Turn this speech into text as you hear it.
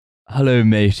Hello,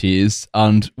 mateys,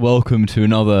 and welcome to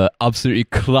another absolutely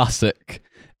classic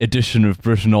edition of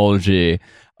Britanology.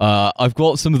 I've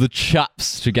got some of the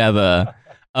chaps together.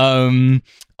 I'm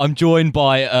joined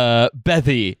by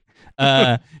Bethy,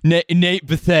 Nate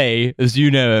Bethay, as you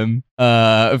know him.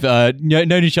 I've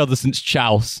known each other since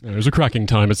Chouse. It was a cracking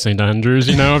time at St. Andrews.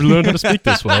 I've learned how to speak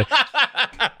this way.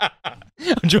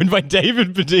 I'm joined by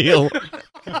David Baddiel,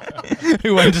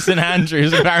 who went to St.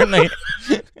 Andrews, apparently.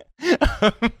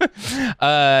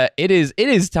 It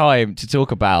is time to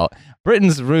talk about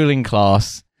Britain's ruling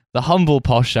class, the humble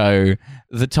posho,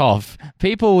 the toff,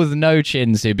 people with no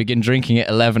chins who begin drinking at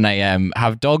 11 a.m,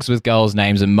 have dogs with girls'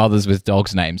 names and mothers with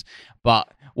dogs' names.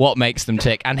 But what makes them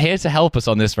tick? And here to help us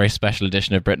on this very special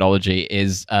edition of Britanology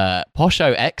is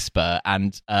posho expert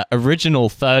and original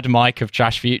third mic of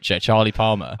Trash Future, Charlie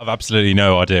Palmer. I've absolutely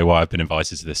no idea why I've been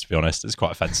invited to this, to be honest. It's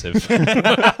quite offensive.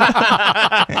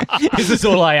 Is this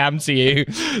all I am to you?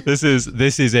 This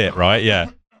is it, right?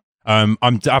 Yeah. I'm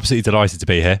absolutely delighted to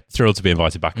be here. Thrilled to be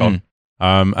invited back on.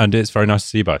 And it's very nice to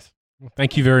see you both.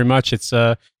 Thank you very much.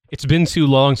 It's been too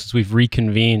long since we've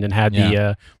reconvened and had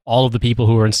the all of the people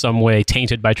who are in some way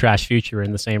tainted by Trash Future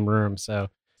in the same room. So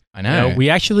I know.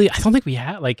 I don't think we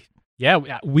had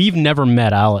we've never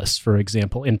met Alice, for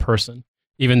example, in person,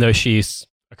 even though she's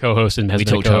a co-host and has We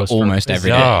been a talk to her co-host almost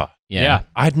every day. Yeah.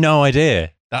 I had no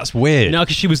idea. That's weird. No,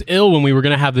 because she was ill when we were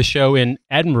going to have the show in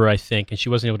Edinburgh, I think, and she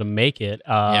wasn't able to make it.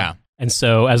 And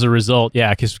so as a result,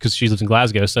 because she lives in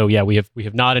Glasgow, so we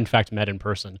have not in fact met in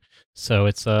person. So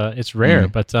it's rare,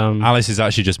 but Alice is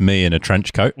actually just me in a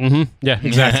trench coat. Mm-hmm. Yeah,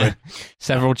 exactly.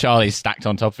 Several Charlies stacked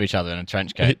on top of each other in a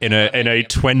trench coat. In a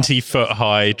 20-foot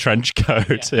high trench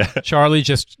coat. Yeah. Charlie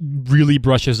just really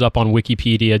brushes up on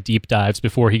Wikipedia deep dives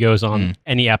before he goes on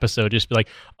any episode. Just be like,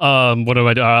 what do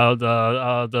I do?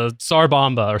 The Tsar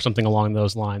Bomba or something along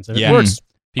those lines. And it works.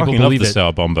 People love believe the it.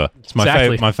 Star Bomber. It's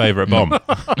Exactly. my favorite bomb.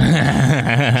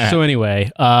 So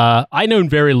anyway, I know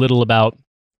very little about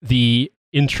the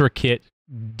intricate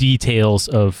details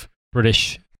of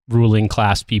British ruling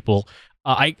class people.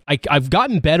 I've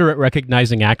gotten better at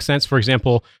recognizing accents. For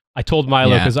example, I told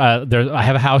Milo because I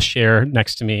have a house share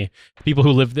next to me. People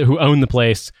who own the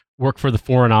place work for the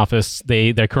Foreign Office.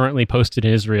 They're currently posted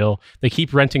in Israel. They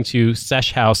keep renting to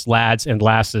sesh house lads and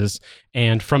lasses.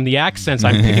 And from the accents,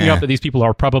 I'm picking up that these people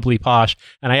are probably posh.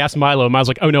 And I asked Milo, and I was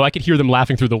like, oh no, I could hear them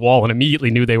laughing through the wall and immediately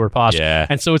knew they were posh. Yeah.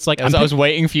 And so it's like, I was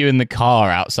waiting for you in the car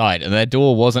outside, and their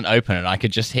door wasn't open, and I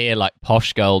could just hear like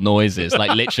posh girl noises,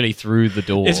 like literally through the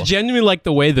door. it's genuinely like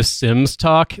the way the Sims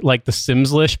talk, like the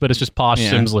Simslish, but it's just posh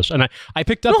Simslish. And I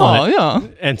picked up on it. Yeah.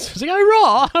 And it's like,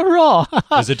 raw.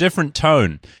 There's a different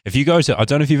tone. If you go to, I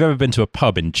don't know if you've ever been to a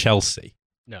pub in Chelsea.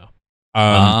 No.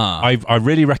 I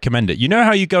really recommend it. You know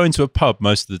how you go into a pub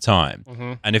most of the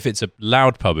time, and if it's a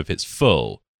loud pub, if it's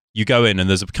full, you go in and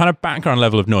there's a kind of background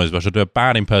level of noise, which I'll do a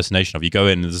bad impersonation of. You go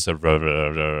in and there's a sort of,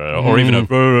 or even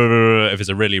if it's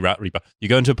a really rattly pub. You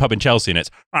go into a pub in Chelsea and it's,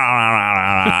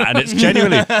 and it's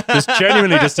genuinely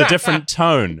just a different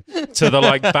tone to the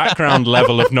like background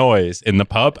level of noise in the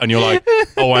pub, and you're like,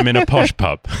 oh, I'm in a posh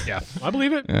pub. Yeah, I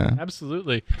believe it. Yeah.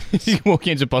 Absolutely. You walk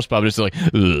into a posh pub, and it's like,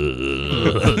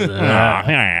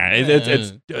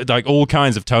 it's like all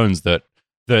kinds of tones that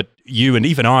you and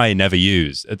even I never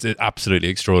use. It's absolutely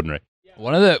extraordinary.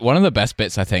 one of the best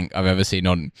bits I think I've ever seen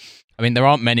on. I mean, there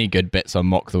aren't many good bits on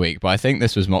Mock the Week, but I think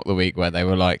this was Mock the Week where they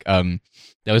were like, there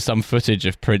was some footage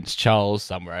of Prince Charles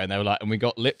somewhere, and they were like, and we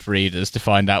got lip readers to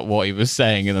find out what he was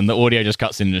saying, and then the audio just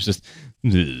cuts in and it's just.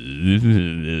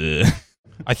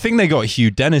 I think they got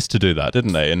Hugh Dennis to do that,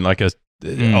 didn't they? In like a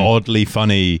oddly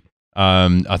funny.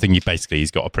 I think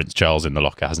he's got a Prince Charles in the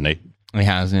locker, hasn't he? He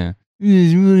has, yeah.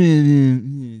 It's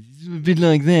a bit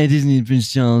like that, isn't it,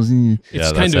 Prince Charles?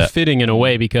 It's kind of fitting in a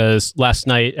way because last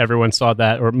night everyone saw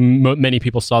that, or many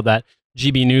people saw that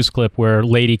GB News clip where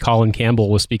Lady Colin Campbell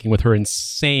was speaking with her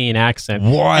insane accent.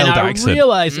 Wild and accent. I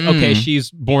realized, okay, she's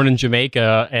born in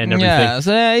Jamaica and everything. Yeah,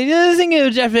 so the thing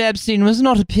of Jeffrey Epstein was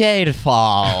not a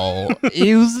paedophile.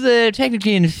 He was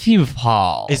technically an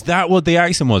ephebophile. Is that what the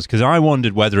accent was? Because I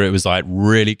wondered whether it was like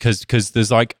really, because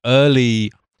there's like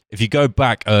early, if you go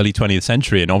back early 20th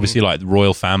century, and obviously like the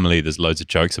royal family, there's loads of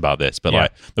jokes about this, but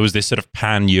like there was this sort of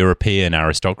pan-European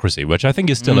aristocracy, which I think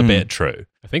is still a bit true.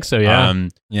 I think so, yeah.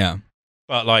 Yeah.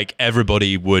 But like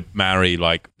everybody would marry,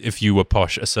 like if you were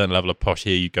posh, a certain level of posh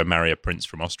here, you'd go marry a prince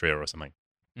from Austria or something.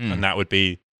 And that would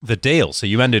be the deal. So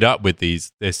you ended up with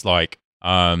this like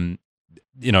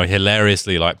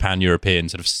hilariously like pan-European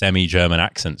sort of semi-German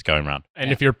accents going around.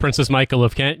 And if you're Princess Michael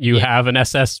of Kent, you have an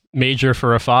SS major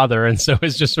for a father, and so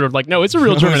it's just sort of like, no, it's a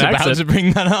real German accent. I was about to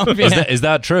bring that up. Is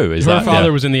that true? Her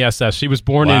father was in the SS. She was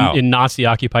born in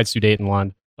Nazi-occupied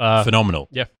Sudetenland. Phenomenal.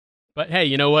 Yeah. But hey,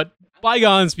 you know what?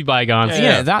 Bygones be bygones.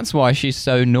 Yeah, that's why she's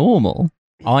so normal,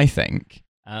 I think.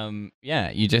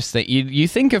 You just think you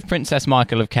think of Princess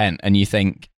Michael of Kent and you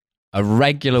think a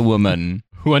regular woman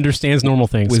who understands normal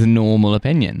things with normal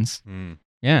opinions.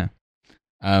 Yeah.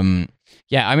 I mean,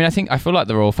 I feel like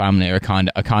the royal family are kind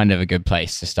of a good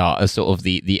place to start as sort of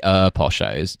the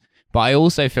poshos. But I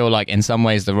also feel like in some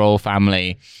ways the royal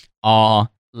family are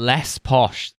less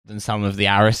posh than some of the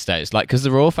aristos. Like, because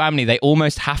the royal family, they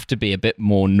almost have to be a bit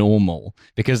more normal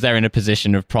because they're in a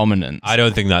position of prominence. I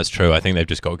don't think that's true. I think they've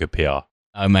just got good PR.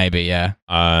 Oh, maybe, yeah.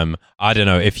 I don't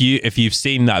know if you've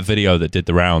seen that video that did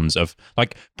the rounds of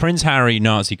like Prince Harry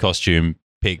Nazi costume,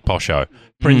 peak posho.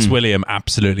 Prince William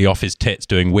absolutely off his tits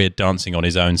doing weird dancing on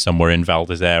his own somewhere in Val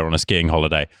d'Isère on a skiing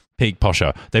holiday. Peak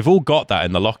posho. They've all got that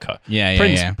in the locker. Yeah,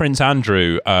 Prince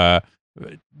Andrew.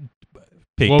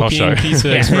 Peak Woking posho.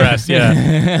 Pizza Express.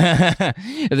 Yeah.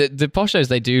 the poshos,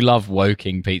 they do love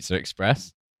Woking Pizza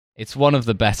Express. It's one of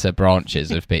the better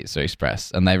branches of Pizza Express,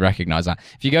 and they recognize that.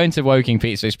 If you go into Woking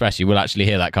Pizza Express, you will actually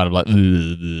hear that kind of like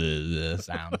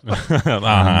sound.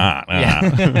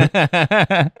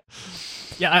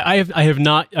 Yeah, I have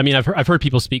not. I mean, I've heard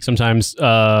people speak sometimes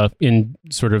in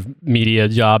sort of media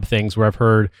job things where I've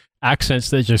heard accents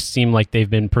that just seem like they've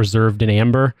been preserved in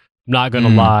amber. I'm not going to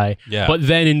lie. Yeah. But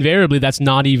then invariably, that's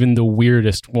not even the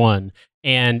weirdest one.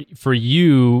 And for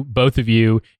you, both of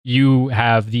you, you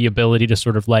have the ability to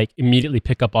sort of like immediately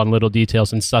pick up on little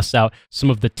details and suss out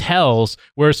some of the tells.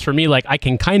 Whereas for me, like I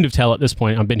can kind of tell at this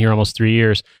point, I've been here almost 3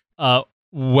 years,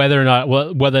 whether or not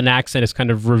whether an accent is kind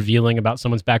of revealing about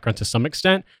someone's background to some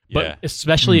extent. But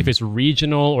especially if it's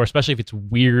regional or especially if it's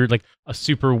weird, like a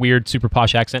super weird, super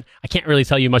posh accent, I can't really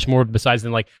tell you much more besides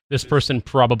than like this person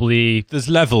probably. There's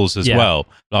levels as well.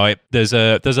 Like there's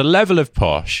a level of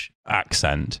posh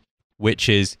accent, which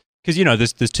is because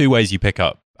there's two ways you pick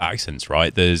up accents,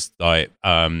 right? There's like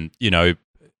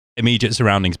immediate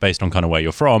surroundings based on kind of where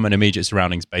you're from, and immediate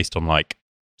surroundings based on like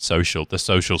the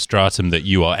social stratum that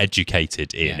you are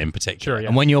educated in particular. Sure, yeah.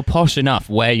 And when you're posh enough,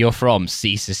 where you're from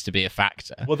ceases to be a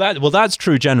factor. Well, that's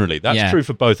true generally. That's true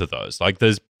for both of those. Like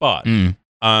there's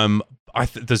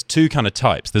there's two kind of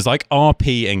types. There's like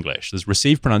RP English. There's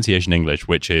received pronunciation English,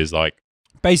 which is like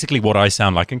basically what I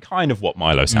sound like and kind of what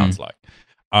Milo sounds like.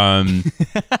 I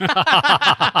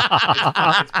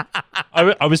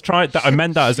was trying. I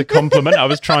meant that as a compliment. I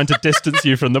was trying to distance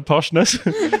you from the poshness.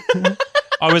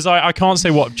 I was like, I can't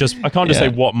just say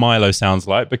what Milo sounds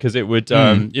like because it would,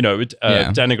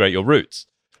 denigrate your roots.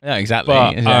 Yeah, exactly.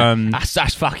 But,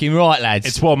 that's fucking right, lads.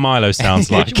 It's what Milo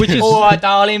sounds like. Which is, all right,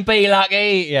 darling, be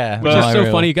lucky. Yeah. Which is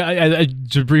so funny.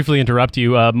 To briefly interrupt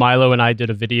you, Milo and I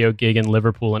did a video gig in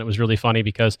Liverpool, and it was really funny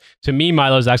because to me,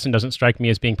 Milo's accent doesn't strike me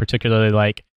as being particularly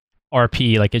like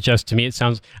RP. Like it just, to me, it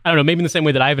sounds, I don't know, maybe in the same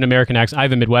way that I have an American accent, I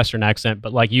have a Midwestern accent,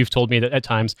 but like you've told me that at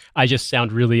times I just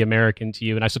sound really American to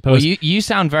you. And I suppose you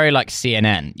sound very like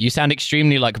CNN. You sound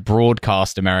extremely like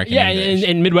broadcast American English.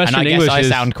 And Midwestern and I English guess I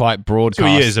sound quite broadcast.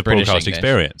 2 years of British broadcast English.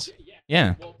 experience.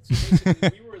 Yeah.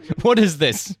 What is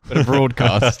this but a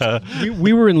broadcast?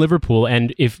 we were in Liverpool,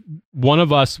 and if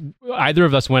either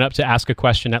of us went up to ask a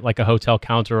question at like a hotel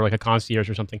counter or like a concierge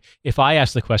or something, if I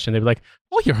asked the question, they'd be like,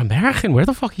 "Oh, you're American. Where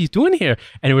the fuck are you doing here?"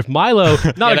 And with Milo,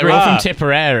 they're all from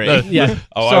Tipperary.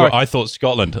 I thought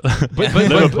Scotland, but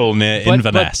Liverpool near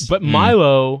Inverness. But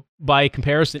Milo, by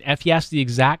comparison, if he asked the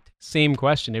exact same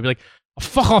question, they'd be like, "Oh,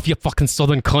 fuck off, you fucking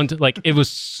southern cunt!" Like it was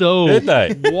so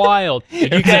wild.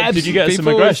 Did you get some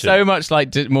People aggression? were so much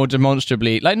like more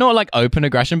demonstrably, like not like open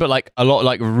aggression, but like a lot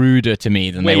like ruder to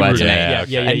me than Way they were ruder. to Nate.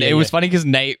 Yeah, It was funny because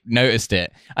Nate noticed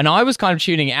it, and I was kind of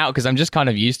tuning it out because I'm just kind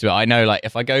of used to it. I know like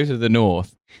if I go to the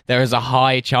north, there is a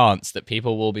high chance that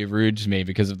people will be rude to me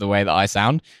because of the way that I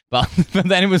sound. But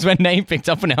then it was when Nate picked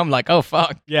up on it, I'm like, oh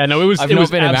fuck. Yeah, no, it was. I've it not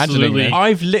was been imagining absolutely. this.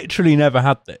 I've literally never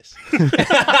had this.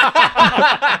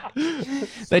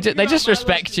 They just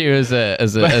respect you as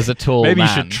a tall Maybe man.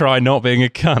 you should try not being a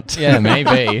cunt. Yeah,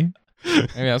 maybe. Maybe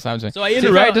that's what I'm saying. So I To be fair,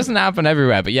 interrupt. it doesn't happen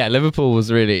everywhere, but yeah, Liverpool was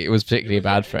particularly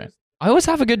bad for it. I always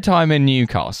have a good time in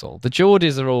Newcastle. The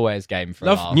Geordies are always game for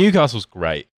a laugh. Newcastle's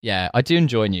great. Yeah, I do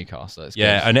enjoy Newcastle. It's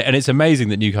Yeah, good. and it's amazing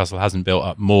that Newcastle hasn't built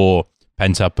up more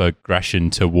pent-up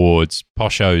aggression towards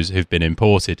poshos who've been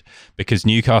imported, because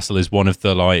Newcastle is one of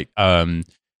the like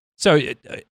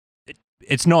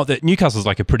it's not that Newcastle's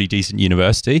like a pretty decent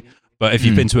university, but if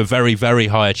you've been to a very, very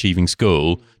high achieving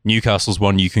school, Newcastle's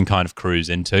one you can kind of cruise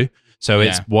into. So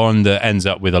it's one that ends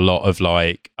up with a lot of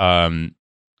poshos,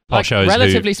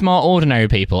 relatively smart, ordinary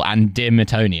people and dim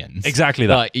Etonians. Exactly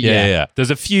that. Yeah.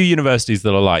 There's a few universities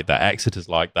that are like that. Exeter's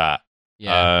like that.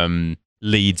 Yeah.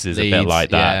 Leeds is a bit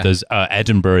like that. Yeah. There's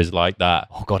Edinburgh is like that.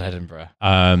 Oh God, Edinburgh.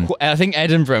 I think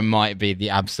Edinburgh might be the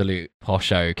absolute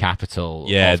posho capital.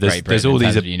 Yeah, of Great there's Britain all in these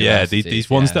terms of universities. these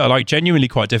ones that are like genuinely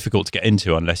quite difficult to get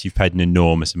into unless you've paid an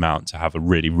enormous amount to have a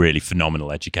really, really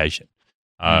phenomenal education.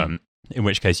 In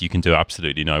which case you can do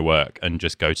absolutely no work and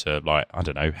just go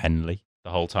to Henley the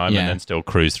whole time and then still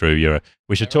cruise through Europe.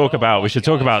 We should talk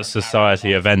about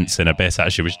society events in a bit.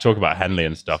 Actually, we should talk about Henley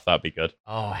and stuff. That'd be good.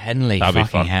 Oh, Henley, that'd be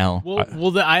fucking fun. hell.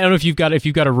 Well, I don't know if you've got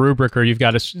a rubric or you've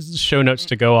got show notes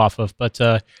to go off of, but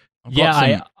I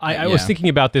was thinking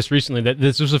about this recently. That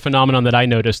this was a phenomenon that I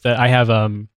noticed. That I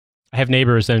have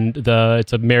neighbors, and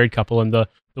it's a married couple, and the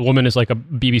woman is like a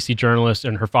BBC journalist,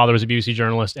 and her father was a BBC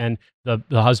journalist, and the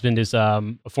husband is a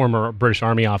former British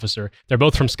Army officer. They're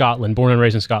both from Scotland, born and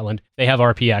raised in Scotland. They have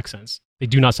RP accents. They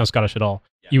do not sound Scottish at all.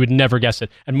 Yeah. You would never guess it.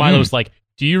 And Milo was like,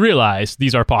 do you realize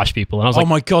these are posh people? And I was like, oh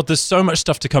my God, there's so much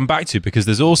stuff to come back to, because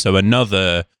there's also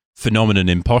another phenomenon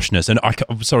in poshness. And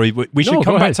I'm sorry, we should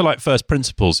come back to like first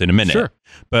principles in a minute. Sure.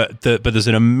 But there's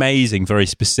an amazing, very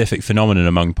specific phenomenon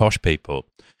among posh people,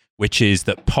 which is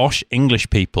that posh English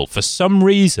people, for some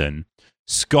reason,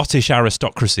 Scottish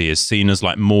aristocracy is seen as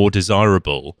like more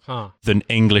desirable than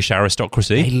English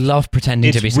aristocracy. They love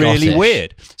pretending to be Scottish. It's really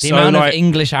weird. The amount of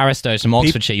English aristos from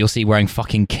Oxfordshire you'll see wearing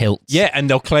fucking kilts. Yeah, and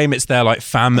they'll claim it's their like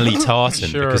family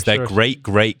tartan because their great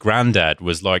granddad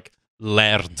was like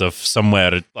laird of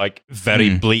somewhere like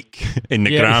very bleak in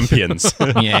the Grampians.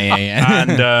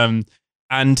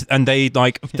 And they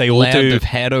all Laird do of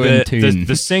heroin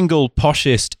the single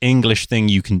poshest English thing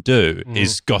you can do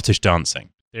is Scottish dancing.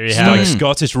 There you have it.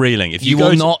 Scottish reeling. If you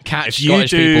will not catch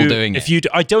Scottish people doing it.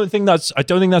 I don't think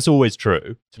that's always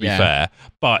true, to be fair,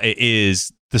 but it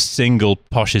is the single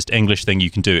poshest English thing you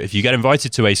can do. If you get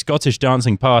invited to a Scottish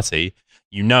dancing party,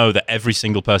 you know that every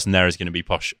single person there is going to be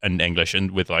posh and English,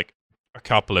 and with like a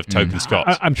couple of token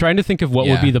Scots. I'm trying to think of what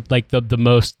would be the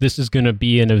most. This is going to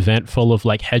be an event full of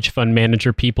like hedge fund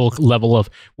manager people level of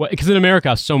what, because in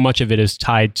America so much of it is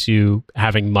tied to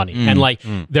having money, and like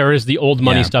there is the old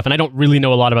money stuff, and I don't really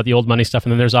know a lot about the old money stuff,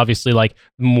 and then there's obviously like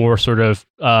more sort of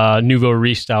nouveau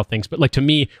riche style things. But like to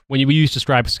me, when we use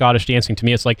describe Scottish dancing, to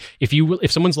me it's like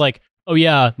if someone's like, oh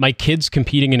yeah, my kid's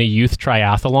competing in a youth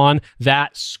triathlon,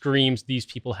 that screams these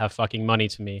people have fucking money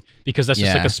to me, because that's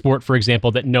just like a sport, for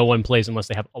example, that no one plays unless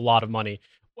they have a lot of money.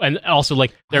 And also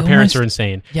like their parents are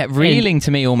insane. Yeah, reeling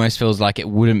to me almost feels like it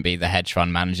wouldn't be the hedge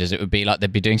fund managers. It would be like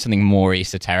they'd be doing something more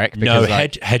esoteric. No,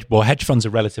 hedge funds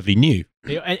are relatively new.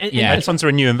 Hedge funds are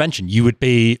a new invention. You would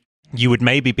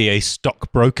maybe be a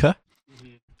stockbroker,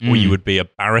 or you would be a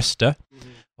barrister.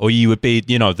 Or you would be,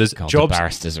 there's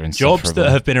jobs that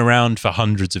have been around for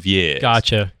hundreds of years.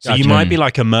 Gotcha. So you might be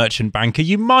like a merchant banker.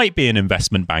 You might be an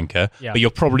investment banker, but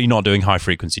you're probably not doing high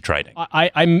frequency trading.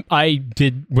 I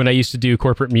did, when I used to do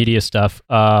corporate media stuff,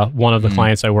 one of the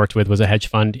clients I worked with was a hedge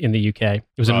fund in the UK. It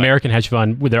was an American hedge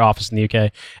fund with their office in the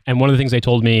UK. And one of the things they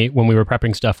told me when we were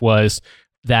prepping stuff was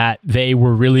that they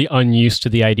were really unused to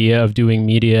the idea of doing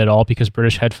media at all, because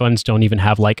British hedge funds don't even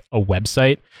have like a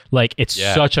website. Like it's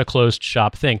such a closed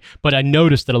shop thing. But I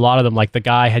noticed that a lot of them, like the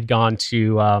guy had gone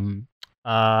to,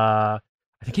 I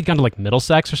think he'd gone to like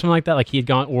Middlesex or something like that. Like he had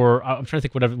gone, or I'm trying to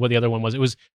think what the other one was. It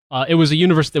was a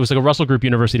university. It was like a Russell Group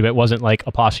university, but it wasn't like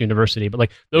a posh university. But like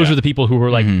those are the people who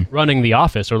were like running the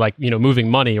office, or like,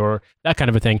 moving money or that kind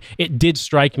of a thing. It did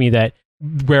strike me that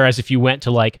whereas if you went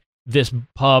to like this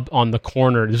pub on the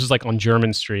corner, this is like on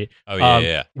German Street,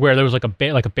 where there was like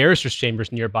a barrister's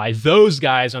chambers nearby, those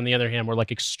guys on the other hand were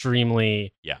like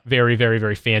extremely very, very,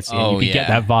 very fancy, and you could get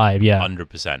that vibe.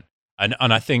 100%. And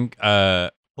I think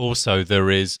also there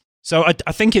is, so I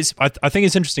think it's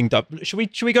interesting that should we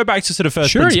go back to sort of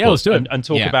first principles, let's do it, and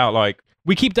talk about like,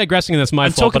 we keep digressing, and that's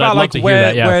my fault, talk about like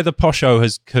where the posho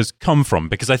has come from,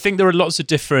 because I think there are lots of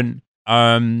different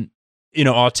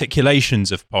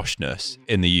articulations of poshness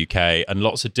in the UK, and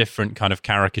lots of different kind of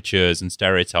caricatures and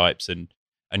stereotypes and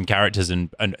characters,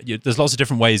 and there's lots of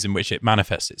different ways in which it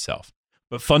manifests itself.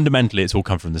 But fundamentally, it's all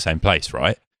come from the same place,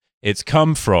 right? It's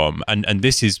come from, and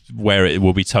this is where it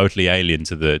will be totally alien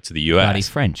to the US. But he's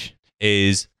French.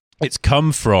 It's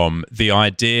come from the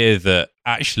idea that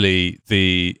actually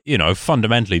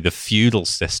fundamentally the feudal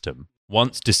system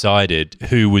once decided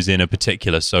who was in a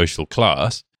particular social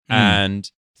class,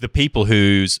 and the people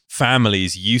whose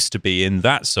families used to be in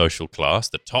that social class,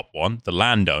 the top one, the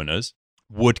landowners,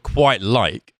 would quite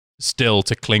like still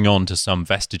to cling on to some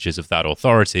vestiges of that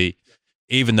authority,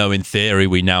 even though in theory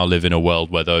we now live in a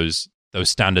world where those those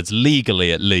standards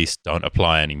legally at least don't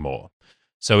apply anymore.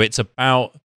 So it's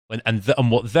about and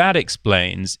what that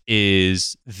explains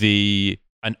is the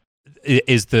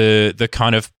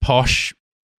kind of posh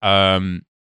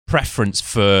preference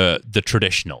for the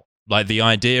traditional. Like the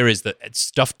idea is that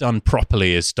stuff done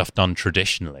properly is stuff done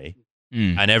traditionally,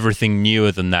 and everything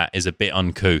newer than that is a bit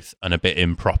uncouth and a bit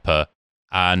improper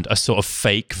and a sort of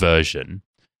fake version.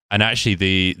 And actually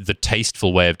the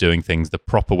tasteful way of doing things, the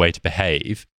proper way to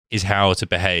behave, is how to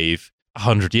behave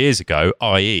 100 years ago,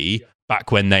 i.e.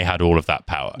 back when they had all of that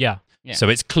power. Yeah. So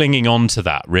it's clinging on to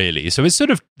that, really. So it's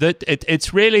sort of that.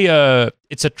 It's really a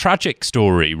tragic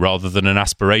story rather than an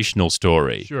aspirational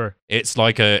story. Sure. It's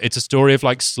a story of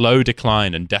like slow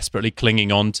decline and desperately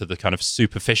clinging on to the kind of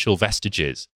superficial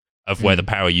vestiges of where the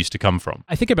power used to come from.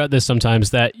 I think about this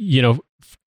sometimes that,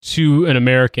 to an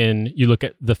American, you look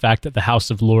at the fact that the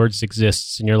House of Lords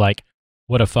exists and you're like,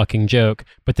 what a fucking joke.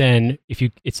 But then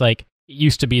it's like, it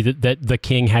used to be that the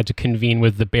king had to convene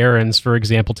with the barons, for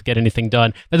example, to get anything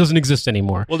done. That doesn't exist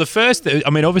anymore. Well,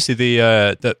 obviously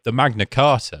the Magna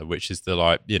Carta, which is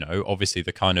obviously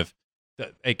the kind of,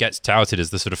 it gets touted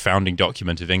as the sort of founding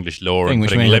document of English law and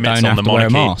putting limits on the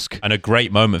monarchy and a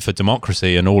great moment for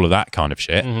democracy and all of that kind of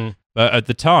shit. Mm-hmm. But at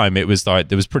the time, it was like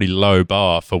there was pretty low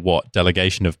bar for what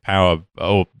delegation of power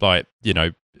or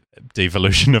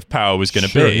devolution of power was going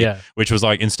to be, which was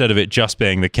like, instead of it just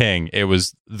being the king, it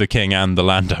was the king and the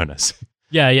landowners.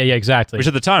 Yeah, exactly. Which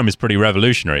at the time is pretty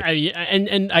revolutionary.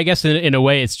 And I guess in a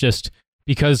way, it's just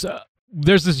because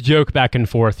there's this joke back and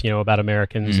forth, about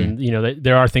Americans, and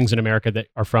there are things in America that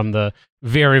are from the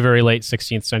very, very late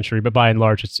 16th century, but by and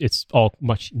large, it's all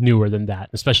much newer than that.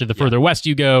 Especially the further west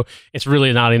you go, it's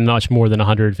really not even much more than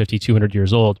 150, 200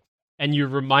 years old. And you're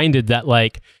reminded that,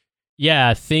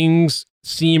 things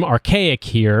seem archaic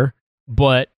here,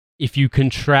 but if you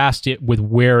contrast it with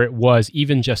where it was,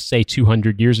 even just say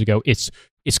 200 years ago, it's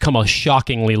come a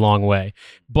shockingly long way.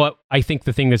 But I think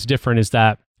the thing that's different is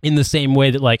that in the same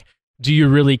way that do you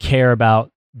really care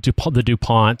about the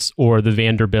DuPonts or the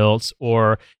Vanderbilts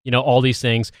or all these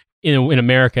things? In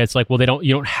America, it's like, well,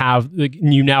 you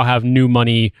now have new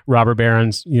money robber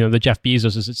barons, the Jeff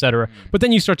Bezoses, et cetera. But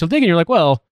then you start to dig and you're like,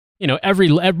 well,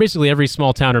 basically every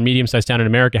small town or medium-sized town in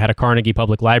America had a Carnegie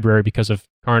Public Library because of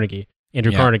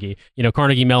Andrew Carnegie.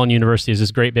 Carnegie Mellon University is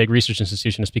this great big research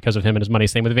institution. It's because of him and his money.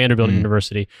 Same with Vanderbilt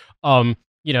University. Anderson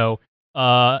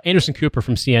Cooper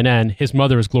from CNN, his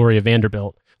mother is Gloria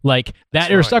Vanderbilt.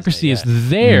 That aristocracy is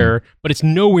there, but it's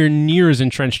nowhere near as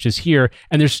entrenched as here,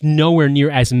 and there's nowhere near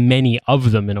as many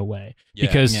of them in a way.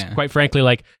 Because, quite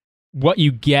frankly, what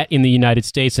you get in the United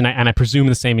States, and I presume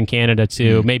the same in Canada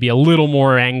too, maybe a little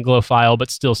more Anglophile,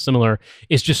 but still similar,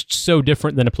 is just so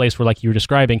different than a place where, like you were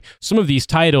describing, some of these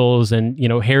titles and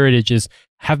heritages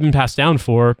have been passed down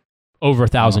for over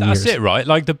 1,000 years. That's it, right?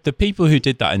 Like the people who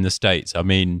did that in the States, I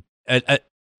mean,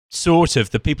 sort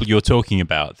of the people you're talking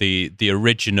about, the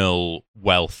original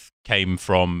wealth came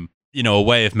from, a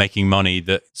way of making money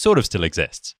that sort of still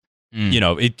exists.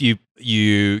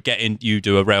 You get in, you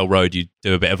do a railroad, you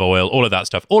do a bit of oil, all of that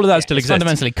stuff. All of that still exists.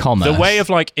 Fundamentally commerce. The way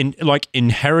of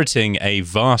inheriting a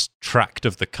vast tract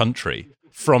of the country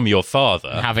from your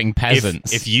father, having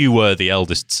peasants. If you were the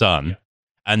eldest son,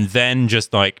 and then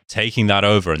just taking that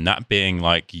over and that being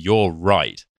your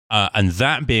right. And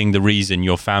that being the reason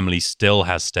your family still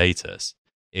has status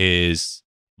is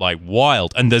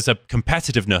wild. And there's a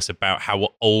competitiveness about how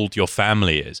old your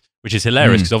family is, which is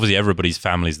hilarious because obviously everybody's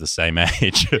family is the same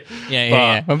age.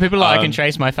 Yeah. When people I can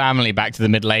trace my family back to the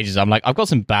Middle Ages, I'm like, I've got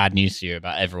some bad news for you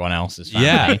about everyone else's family.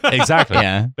 Yeah, exactly.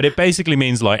 Yeah. But it basically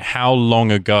means how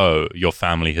long ago your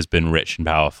family has been rich and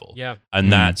powerful. Yeah.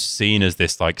 And that's seen as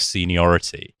this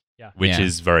seniority. Which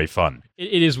is very fun.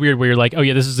 It is weird where you're like, oh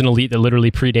yeah, this is an elite that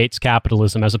literally predates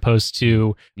capitalism as opposed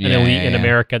to an elite in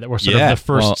America that were sort of the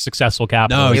first successful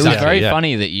capitalists. It was very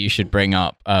funny that you should bring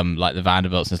up the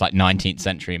Vanderbilts as 19th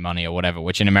century money or whatever,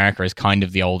 which in America is kind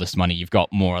of the oldest money you've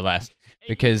got, more or less.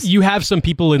 Because you have some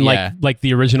people in like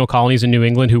the original colonies in New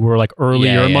England who were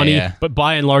earlier money, but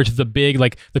by and large the big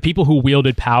the people who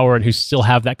wielded power and who still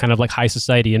have that kind of high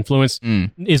society influence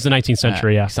is the 19th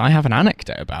century. So I have an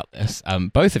anecdote about this.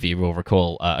 Both of you will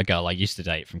recall a girl I used to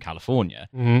date from California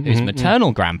whose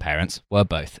maternal grandparents were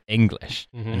both English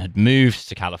and had moved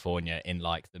to California in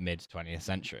the mid 20th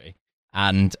century,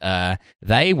 and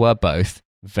they were both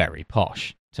very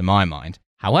posh to my mind.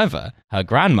 However, her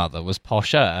grandmother was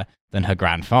posher than her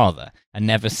grandfather and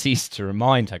never ceased to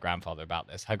remind her grandfather about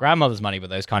this. Her grandmother's money were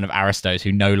those kind of aristos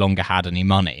who no longer had any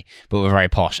money but were very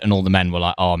posh, and all the men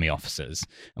were army officers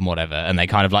and whatever, and they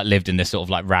kind of lived in this sort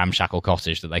of ramshackle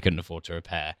cottage that they couldn't afford to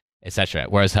repair. etc.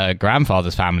 Whereas her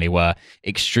grandfather's family were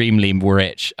extremely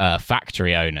rich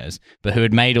factory owners, but who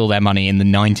had made all their money in the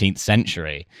 19th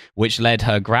century, which led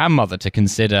her grandmother to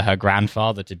consider her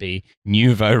grandfather to be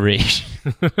nouveau riche.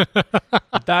 But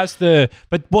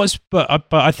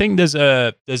I think there's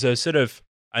a sort of,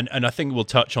 and I think we'll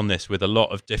touch on this with a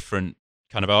lot of different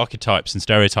kind of archetypes and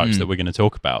stereotypes that we're going to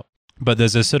talk about. But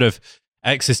there's a sort of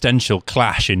existential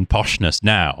clash in poshness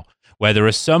now, where there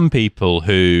are some people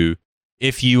who,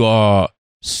 if you are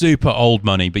super old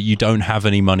money, but you don't have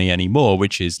any money anymore,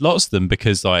 which is lots of them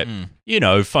because, like,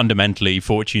 fundamentally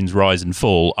fortunes rise and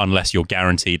fall unless you're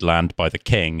guaranteed land by the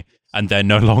king, and they're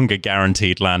no longer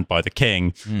guaranteed land by the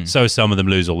king. So some of them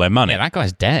lose all their money. Yeah, that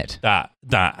guy's dead. That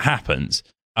happens.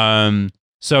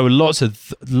 So lots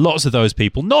of those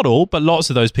people, not all, but lots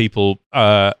of those people,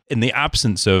 in the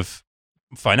absence of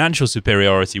financial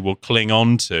superiority, will cling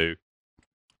on to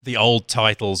the old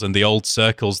titles and the old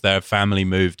circles their family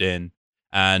moved in,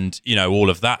 and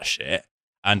all of that shit,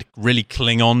 and really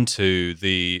cling on to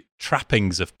the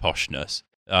trappings of poshness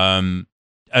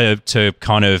to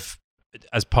kind of,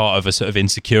 as part of a sort of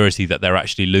insecurity that they're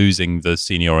actually losing the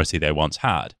seniority they once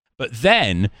had. But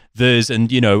then there's,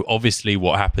 obviously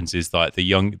what happens is like the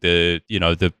younger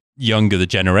the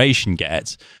generation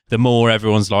gets, the more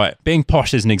everyone's like, being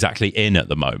posh isn't exactly in at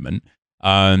the moment.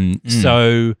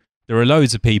 So there are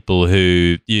loads of people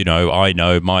who, I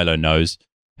know, Milo knows,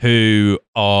 who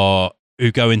go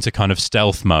into kind of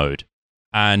stealth mode.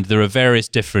 And there are various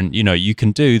different, you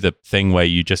can do the thing where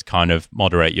you just kind of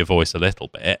moderate your voice a little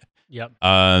bit. Yep.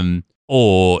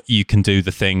 Or you can do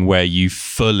the thing where you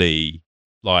fully,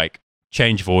 like,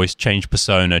 change voice, change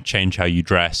persona, change how you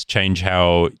dress, change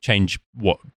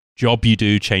what job you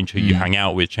do, change who you hang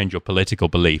out with, change your political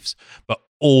beliefs, but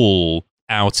all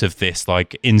out of this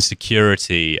like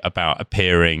insecurity about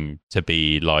appearing to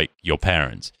be like your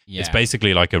parents. It's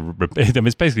basically like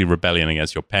it's basically rebellion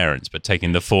against your parents, but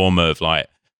taking the form of like,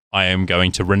 I am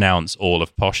going to renounce all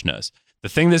of poshness. The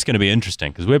thing that's going to be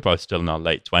interesting, because we're both still in our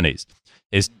late 20s,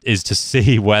 is to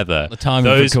see whether the time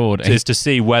of recording is to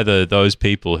see whether those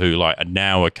people who like are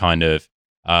now kind of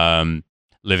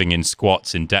living in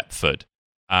squats in Deptford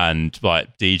and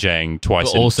like DJing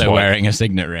twice, but also wearing a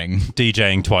signet ring,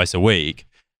 DJing twice a week,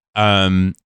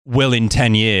 will in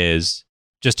 10 years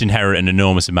just inherit an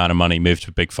enormous amount of money, move to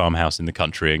a big farmhouse in the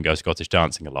country, and go Scottish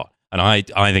dancing a lot. And I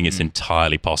think it's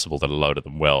entirely possible that a load of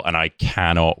them will, and I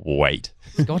cannot wait.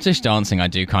 Scottish dancing I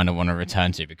do kind of want to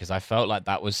return to, because I felt like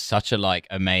that was such a like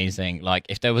amazing, like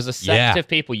if there was a sect of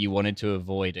people you wanted to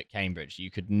avoid at Cambridge,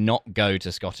 you could not go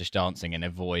to Scottish dancing and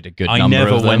avoid a good number of them. I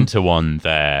never went to one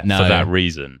there for that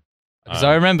reason. Because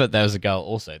I remember there was a girl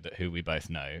also who we both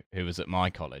know, who was at my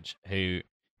college, who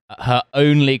her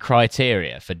only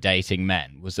criteria for dating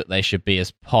men was that they should be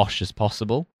as posh as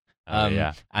possible.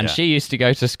 She used to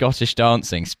go to Scottish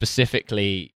dancing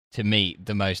specifically to meet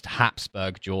the most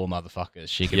Habsburg jaw motherfuckers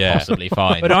she could possibly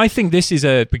find. But I think this is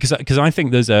because I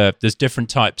think there's different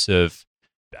types of,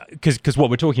 because what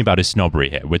we're talking about is snobbery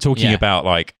here. We're talking about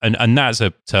like, and that's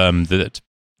a term that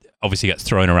obviously gets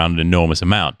thrown around an enormous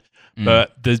amount.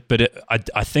 But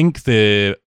I think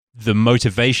the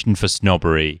motivation for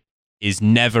snobbery is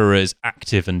never as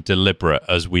active and deliberate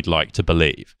as we'd like to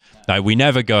believe. Like, we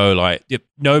never go like,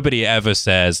 nobody ever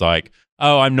says like,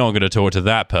 oh, I'm not going to talk to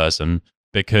that person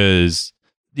because,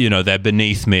 they're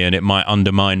beneath me and it might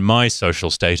undermine my social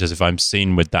status if I'm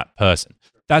seen with that person.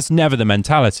 That's never the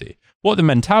mentality. What the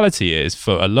mentality is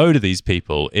for a load of these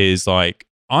people is like,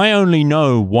 I only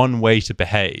know one way to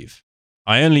behave.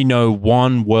 I only know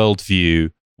one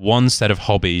worldview, one set of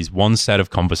hobbies, one set of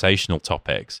conversational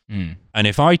topics. And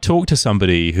if I talk to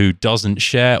somebody who doesn't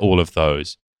share all of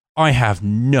those, I have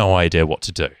no idea what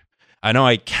to do. And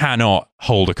I cannot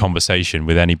hold a conversation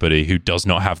with anybody who does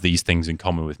not have these things in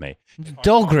common with me.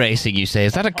 Dog racing, you say?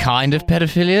 Is that a kind of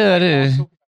pedophilia?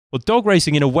 Well, dog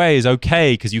racing in a way is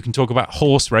okay because you can talk about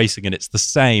horse racing and it's the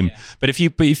same. Yeah. But if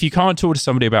you can't talk to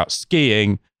somebody about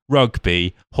skiing,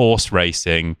 rugby, horse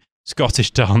racing,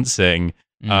 Scottish dancing,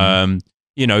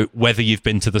 whether you've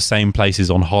been to the same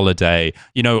places on holiday,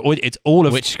 it's all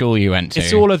of which school you went to.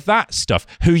 It's all of that stuff.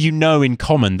 Who you know in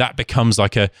common, that becomes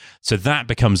that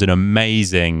becomes an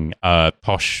amazing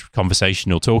posh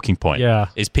conversational talking point. Yeah,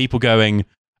 is people going,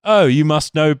 oh, you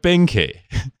must know Binky.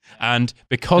 And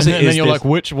because and then you're like,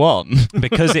 which one?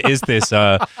 Because it is this,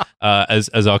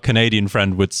 as our Canadian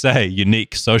friend would say,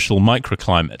 unique social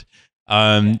microclimate.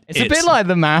 It's a bit like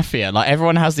the mafia. Like,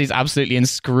 everyone has these absolutely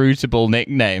inscrutable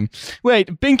nickname.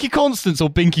 Wait, Binky Constance or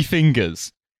Binky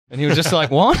Fingers? And he was just like,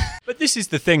 what? But this is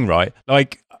the thing, right?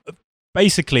 Like,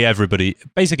 basically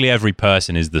every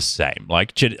person is the same.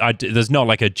 Like, there's not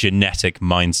like a genetic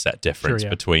mindset difference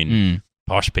between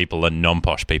posh people and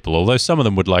non-posh people, although some of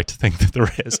them would like to think that there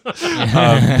is.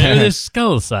 They're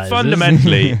skull sizes.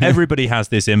 Fundamentally, everybody has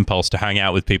this impulse to hang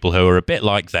out with people who are a bit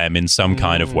like them in some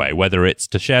kind of way, whether it's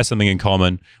to share something in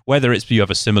common, whether it's you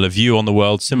have a similar view on the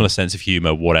world, similar sense of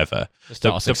humor, whatever.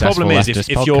 The problem is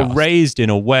if you're raised in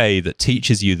a way that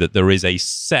teaches you that there is a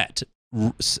set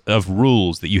of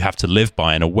rules that you have to live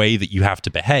by and a way that you have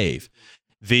to behave,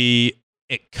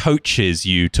 it coaches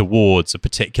you towards a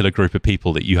particular group of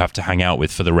people that you have to hang out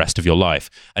with for the rest of your life.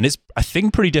 And it's, I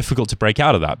think, pretty difficult to break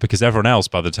out of that because everyone else,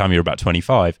 by the time you're about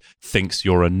 25, thinks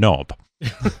you're a knob.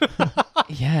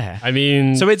 Yeah. I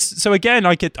mean... So again,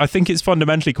 I think it's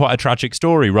fundamentally quite a tragic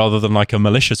story rather than like a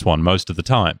malicious one most of the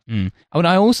time. Oh, and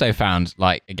I also found,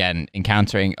 like, again,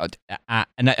 encountering...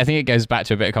 and I think it goes back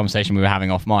to a bit of conversation we were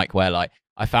having off mic where, like,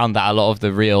 I found that a lot of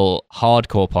the real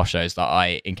hardcore poshos that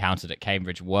I encountered at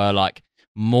Cambridge were, like,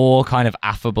 more kind of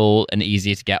affable and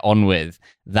easier to get on with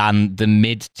than the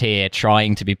mid-tier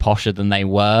trying to be posher than they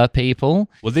were people.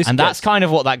 That's kind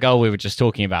of what that girl we were just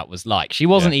talking about was like. She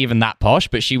wasn't even that posh,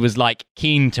 but she was like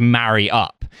keen to marry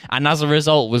up, and as a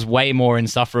result was way more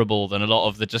insufferable than a lot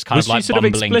of the just kind of like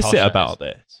bumbling poshos. Was she sort of explicit about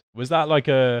this? Was that like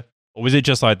or was it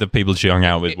just like the people she hung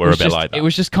out with were a bit like that? It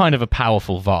was just kind of a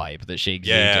powerful vibe that she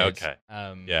exuded. Yeah, okay.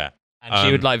 Yeah. And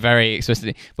she would like very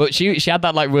explicitly, but she had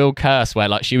that like real curse where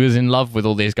like she was in love with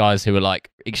all these guys who were like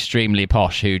extremely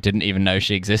posh who didn't even know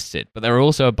she existed. But there were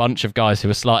also a bunch of guys who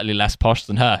were slightly less posh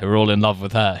than her who were all in love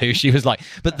with her. Who she was like,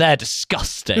 but they're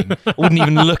disgusting. I wouldn't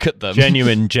even look at them.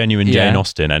 Genuine Jane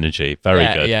Austen energy. Very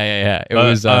good. Yeah. It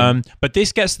was. But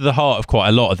this gets to the heart of quite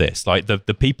a lot of this. Like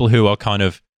the people who are kind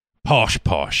of posh,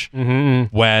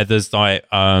 where there's like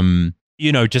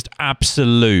just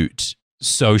absolute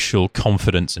social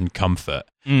confidence and comfort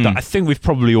that I think we've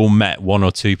probably all met one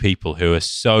or two people who are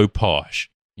so posh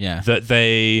that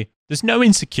there's no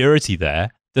insecurity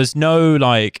there. There's no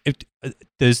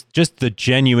there's just the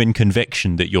genuine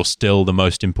conviction that you're still the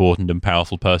most important and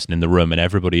powerful person in the room and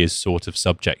everybody is sort of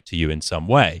subject to you in some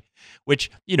way,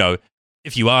 which,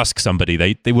 if you ask somebody,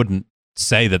 they wouldn't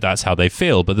say that that's how they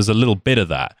feel, but there's a little bit of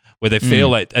that where they feel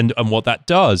like, and what that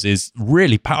does is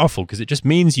really powerful because it just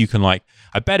means you can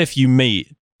I bet if you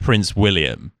meet Prince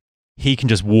William, he can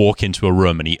just walk into a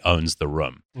room and he owns the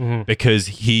room because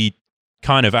he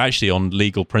kind of actually on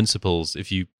legal principles,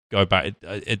 if you go back,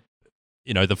 the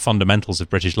fundamentals of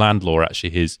British land law,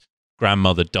 actually his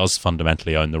grandmother does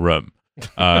fundamentally own the room.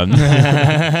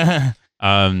 That's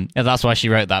why she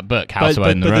wrote that book, How to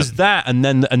Own the Room. But there's that, and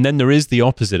then there is the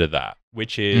opposite of that,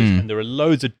 which is, and there are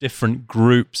loads of different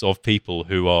groups of people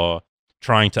who are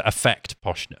trying to affect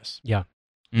poshness. Yeah.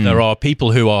 There are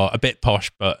people who are a bit posh,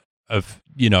 but have,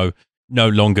 no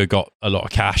longer got a lot of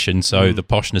cash, and so the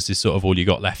poshness is sort of all you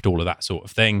got left, all of that sort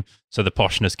of thing. So the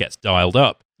poshness gets dialed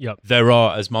up. Yep. There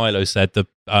are, as Milo said, the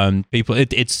people,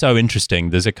 it's so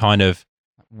interesting. There's a kind of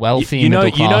wealthy middle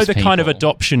class the kind of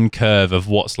adoption curve of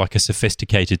what's like a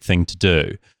sophisticated thing to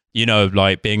do.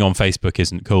 Like being on Facebook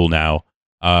isn't cool now.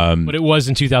 But it was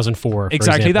in 2004.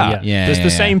 Exactly example. that. Yeah. There's the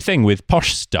same thing with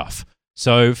posh stuff.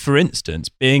 So, for instance,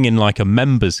 being in like a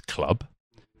members club,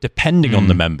 depending on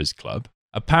the members club,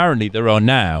 apparently there are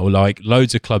now like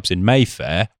loads of clubs in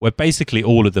Mayfair where basically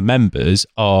all of the members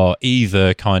are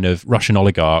either kind of Russian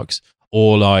oligarchs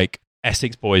or like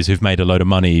Essex boys who've made a load of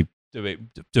money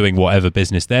doing whatever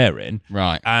business they're in.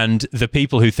 Right. And the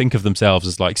people who think of themselves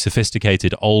as like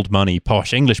sophisticated, old money,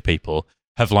 posh English people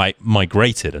have like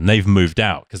migrated and they've moved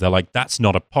out because they're like, that's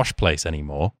not a posh place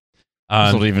anymore.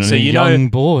 It's not even any young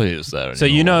boys there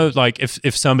anymore. So, like,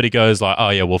 if somebody goes like, oh,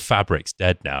 yeah, well, Fabric's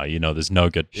dead now, there's no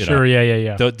good... Sure,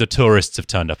 yeah. The tourists have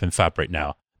turned up in Fabric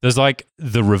now. There's, like,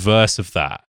 the reverse of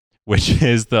that, which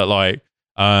is that, like,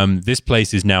 this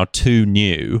place is now too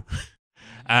new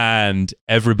and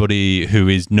everybody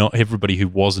who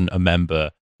wasn't a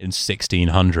member in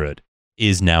 1600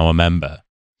 is now a member.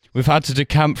 We've had to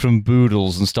decamp from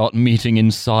Boodles and start meeting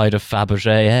inside a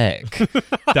Fabergé egg.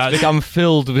 That's become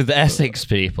filled with Essex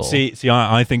people. See,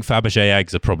 I think Fabergé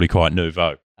eggs are probably quite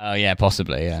nouveau. Oh, yeah,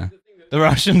 possibly, yeah. The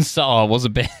Russian Tsar was a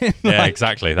bit... yeah,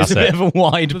 exactly. That's a bit of a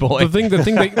wide boy. The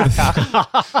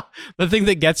thing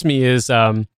that gets me is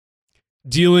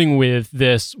dealing with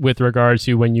this with regard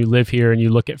to when you live here and you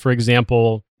look at, for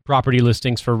example, property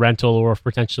listings for rental or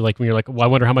potentially like when you're like, well, I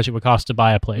wonder how much it would cost to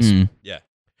buy a place. Yeah.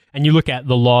 And you look at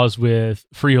the laws with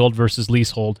freehold versus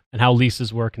leasehold and how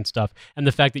leases work and stuff. And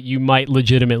the fact that you might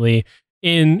legitimately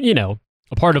in, a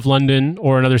part of London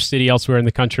or another city elsewhere in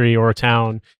the country or a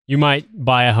town, you might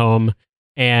buy a home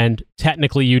and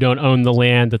technically you don't own the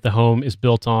land that the home is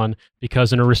built on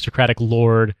because an aristocratic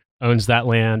lord owns that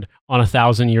land on a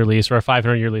 1,000-year lease or a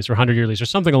 500-year lease or 100-year lease or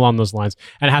something along those lines,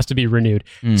 and it has to be renewed.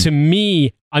 To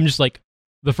me, I'm just like,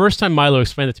 the first time Milo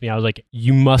explained it to me, I was like,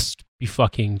 you must be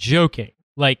fucking joking.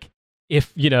 Like,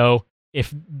 if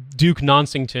Duke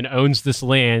Nonsington owns this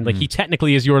land, like he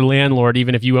technically is your landlord,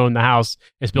 even if you own the house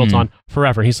it's built on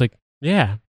forever. And he's like,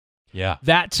 yeah.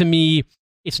 That to me,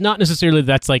 it's not necessarily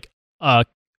that's like a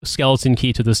skeleton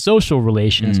key to the social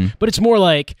relations, but it's more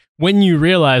like when you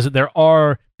realize that there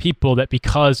are people that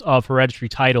because of hereditary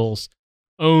titles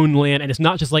own land, and it's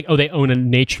not just like, oh, they own a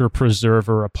nature preserve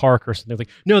or a park or something. Like,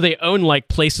 no, they own like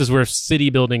places where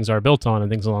city buildings are built on and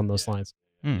things along those lines.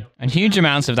 And huge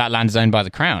amounts of that land is owned by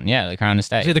the Crown. Yeah, the Crown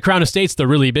Estate. So the Crown Estate's the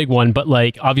really big one, but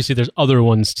like obviously there's other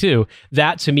ones too.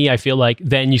 That to me, I feel like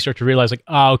then you start to realize like,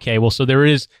 oh, okay, well, so there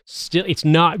is still, it's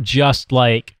not just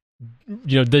like,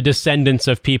 the descendants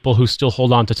of people who still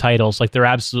hold on to titles. Like there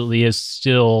absolutely is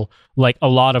still like a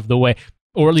lot of the way,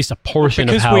 or at least a portion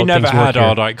of how things work. Because we never had here.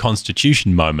 our like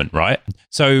constitution moment, right?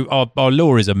 So our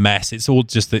law is a mess. It's all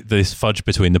just this fudge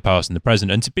between the past and the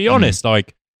present. And to be honest,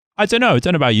 like, I don't know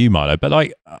about you, Milo, but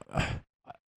like,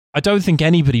 I don't think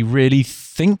anybody really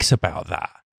thinks about that.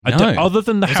 No. Other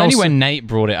than the It's House. only when Nate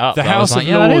brought it up. The that I was House of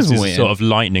like, that Lords is weird. sort of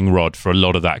lightning rod for a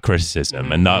lot of that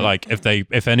criticism. And that, like,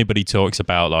 if anybody talks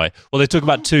about like, well, they talk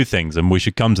about two things, and we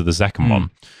should come to the second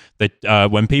one. They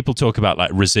when people talk about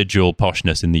like residual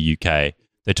poshness in the UK,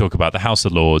 they talk about the House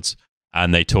of Lords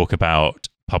and they talk about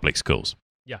public schools.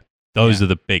 Those are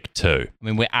the big two. I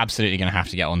mean, we're absolutely going to have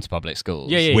to get onto public schools.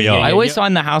 We are. I always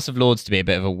find the House of Lords to be a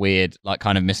bit of a weird, like,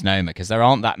 kind of misnomer because there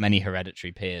aren't that many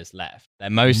hereditary peers left. They're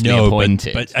mostly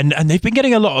appointed. But they've been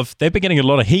getting a lot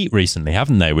of heat recently,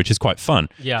 haven't they? Which is quite fun.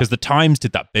 Yeah. Because the Times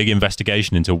did that big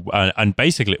investigation into, and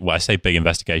basically, well, I say big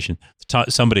investigation.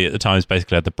 Somebody at the Times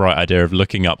basically had the bright idea of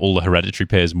looking up all the hereditary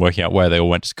peers and working out where they all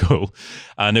went to school.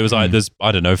 And it was like, there's,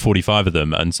 I don't know, 45 of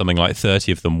them, and something like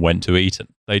 30 of them went to Eton.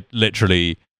 They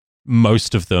literally.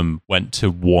 Most of them went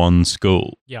to one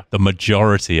school. Yeah. The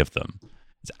majority of them.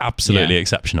 It's absolutely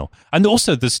exceptional. And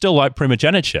also, there's still like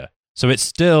primogeniture. So it's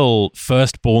still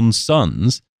firstborn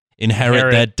sons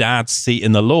inherit their dad's seat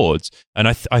in the Lords. And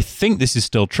I think this is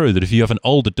still true, that if you have an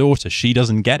older daughter, she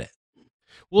doesn't get it.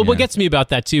 Well, what gets me about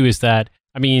that too is that,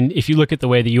 I mean, if you look at the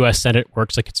way the U.S. Senate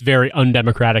works, like it's very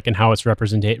undemocratic in how it's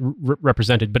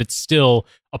represented, but it's still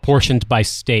apportioned by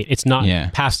state. It's not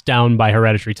passed down by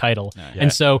hereditary title.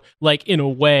 And so, like, in a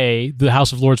way, the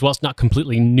House of Lords, while it's not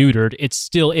completely neutered, it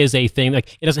still is a thing.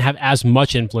 Like, it doesn't have as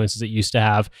much influence as it used to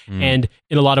have. And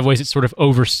in a lot of ways, it's sort of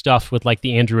overstuffed with, like,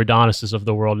 the Andrew Adonises of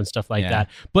the world and stuff like that.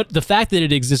 But the fact that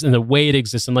it exists and the way it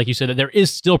exists, and like you said, that there is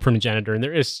still primogeniture and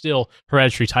there is still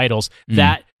hereditary titles,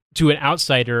 that to an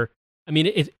outsider... I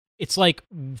mean, it's like,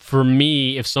 for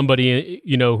me, if somebody,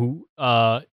 who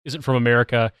isn't from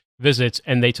America visits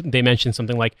and they mention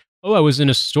something like, oh, I was in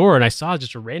a store and I saw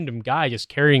just a random guy just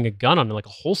carrying a gun on like a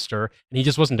holster, and he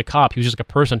just wasn't a cop. He was just like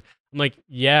a person. I'm like,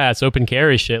 yeah, it's open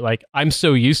carry shit. Like, I'm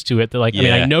so used to it that like, I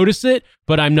mean, I notice it,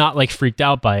 but I'm not like freaked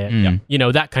out by it.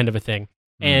 That kind of a thing.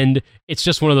 And it's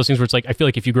just one of those things where it's like, I feel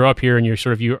like if you grow up here and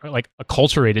you're like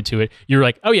acculturated to it, you're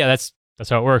like, oh yeah, that's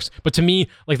how it works. But to me,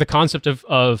 like the concept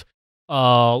of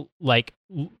like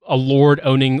a lord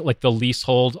owning like the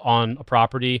leasehold on a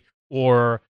property,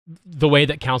 or the way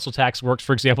that council tax works,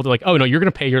 for example, they're like, oh no, you're going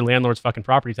to pay your landlord's fucking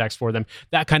property tax for them,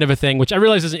 that kind of a thing, which I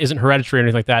realize isn't hereditary or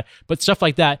anything like that, but stuff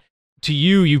like that, to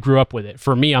you grew up with it.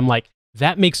 For me, I'm like,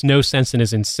 that makes no sense and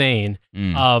is insane.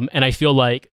 And I feel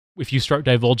like if you start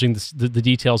divulging the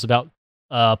details about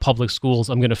public schools,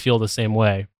 I'm going to feel the same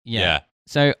way. Yeah.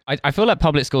 So I feel like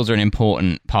public schools are an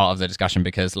important part of the discussion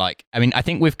because, like, I mean, I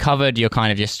think we've covered your kind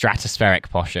of your stratospheric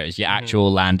poshers, your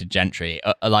actual landed gentry,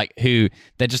 like who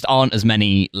there just aren't as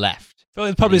many left. I feel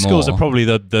like public schools are probably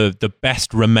the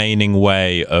best remaining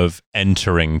way of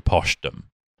entering poshdom.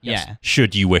 Yeah.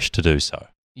 Should you wish to do so.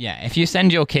 Yeah, if you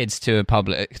send your kids to a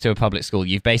public school,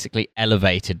 you've basically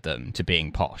elevated them to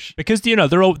being posh. Because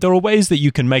there are ways that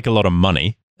you can make a lot of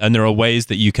money. And there are ways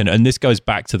that you can, and this goes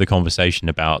back to the conversation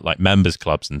about like members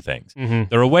clubs and things.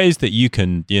 There are ways that you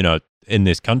can, in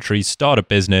this country, start a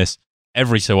business.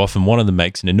 Every so often, one of them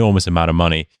makes an enormous amount of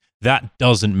money. That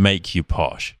doesn't make you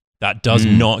posh. That does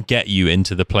not get you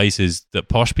into the places that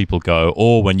posh people go.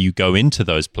 Or when you go into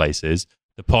those places,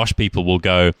 the posh people will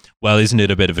go, well, isn't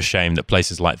it a bit of a shame that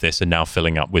places like this are now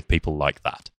filling up with people like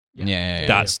that?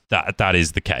 That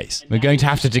is the case. We're going to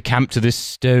have to decamp to this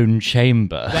stone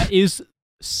chamber. That is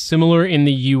similar in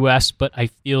the US, but I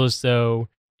feel as though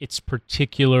it's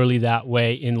particularly that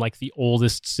way in like the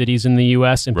oldest cities in the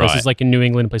US, in places like in New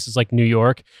England, places like New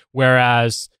York.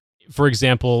 Whereas, for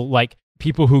example, like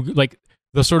people who like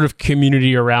the sort of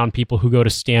community around people who go to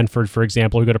Stanford, for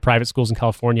example, who go to private schools in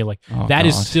California, like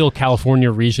is still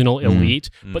California regional elite,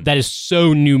 but that is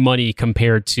so new money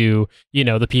compared to, you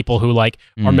know, the people who like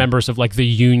are members of like the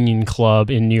Union Club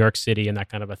in New York City and that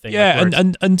kind of a thing. Yeah,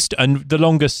 like and the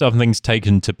longer something's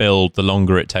taken to build, the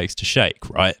longer it takes to shake,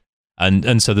 right?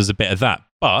 And so there's a bit of that.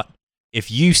 But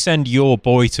if you send your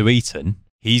boy to Eton,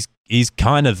 he's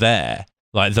kind of there.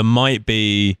 Like there might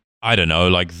be, I don't know,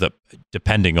 like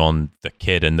depending on the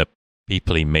kid and the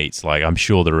people he meets, like I'm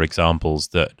sure there are examples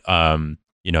that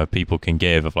you know, people can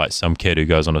give of like some kid who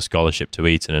goes on a scholarship to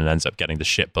Eton and ends up getting the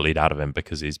shit bullied out of him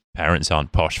because his parents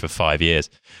aren't posh for 5 years.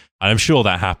 And I'm sure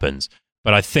that happens.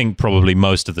 But I think probably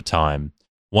most of the time,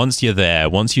 once you're there,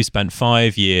 once you spent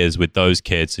 5 years with those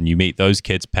kids and you meet those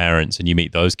kids' parents and you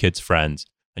meet those kids' friends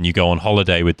and you go on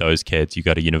holiday with those kids, you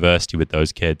go to university with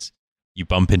those kids, you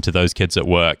bump into those kids at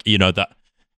work, you know, that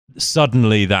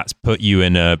suddenly that's put you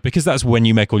in because that's when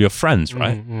you make all your friends,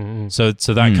 right? So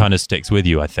that kind of sticks with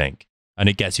you, I think. And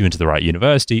it gets you into the right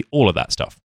university, all of that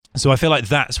stuff. So I feel like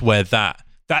that's where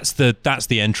that's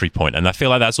the entry point. And I feel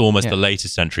like that's almost the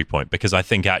latest entry point, because I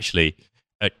think actually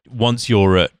once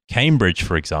you're at Cambridge,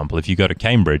 for example, if you go to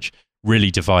Cambridge,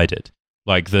 really divided.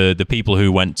 Like the people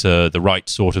who went to the right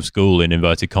sort of school, in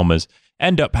inverted commas,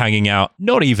 end up hanging out,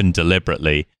 not even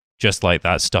deliberately, just like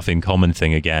that stuff in common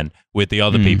thing again, with the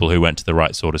other people who went to the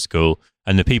right sort of school.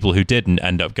 And the people who didn't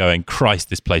end up going, Christ,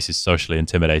 this place is socially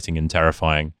intimidating and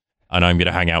terrifying. And I'm going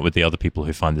to hang out with the other people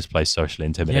who find this place socially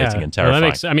intimidating and terrifying.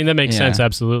 Well, that makes sense,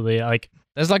 absolutely. Like,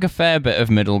 there's like a fair bit of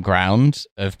middle ground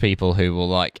of people who will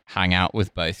like hang out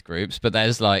with both groups, but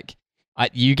there's like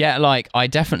you get like I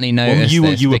definitely noticed you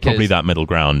were probably that middle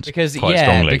ground quite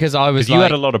strongly, because I was you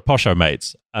had a lot of posho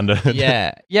mates and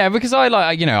because I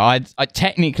like, you know, I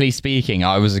technically speaking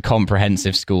I was a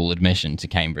comprehensive school admission to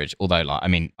Cambridge, although like I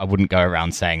mean I wouldn't go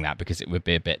around saying that because it would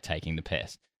be a bit taking the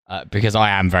piss. Because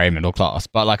I am very middle class,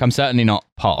 but like I'm certainly not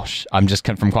posh. I'm just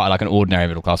from quite like an ordinary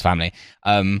middle class family.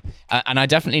 And I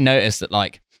definitely noticed that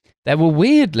like there were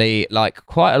weirdly like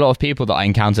quite a lot of people that I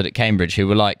encountered at Cambridge who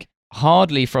were like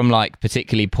hardly from like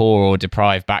particularly poor or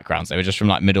deprived backgrounds. They were just from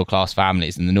like middle class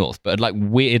families in the north, but had like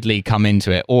weirdly come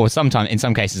into it, or sometimes in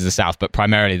some cases the south, but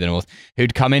primarily the north,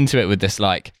 who'd come into it with this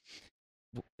like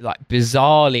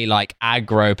bizarrely like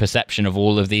aggro perception of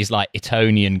all of these like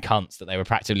Etonian cunts that they were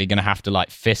practically going to have to like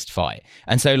fist fight.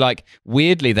 And so like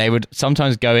weirdly they would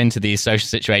sometimes go into these social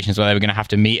situations where they were going to have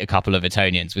to meet a couple of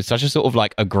Etonians with such a sort of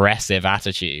like aggressive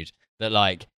attitude that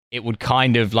like it would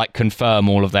kind of like confirm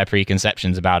all of their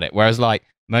preconceptions about it. Whereas like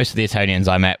most of the Etonians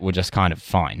I met were just kind of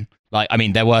fine. Like, I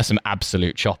mean, there were some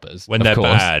absolute choppers. When they're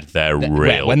bad, they're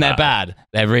real. When they're bad,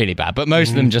 they're really bad. But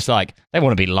most of them just like, they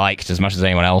want to be liked as much as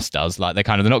anyone else does. Like, they're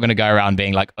not going to go around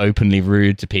being like openly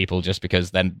rude to people just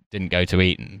because they didn't go to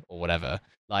Eton or whatever.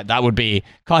 Like, that would be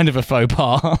kind of a faux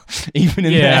pas, even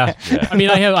in there. Yeah. I mean,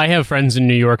 I have friends in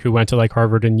New York who went to like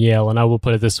Harvard and Yale, and I will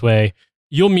put it this way.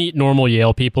 You'll meet normal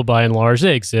Yale people by and large.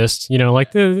 They exist, you know,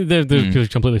 like they're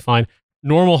completely fine.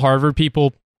 Normal Harvard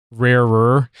people,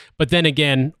 rarer. But then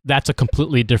again, that's a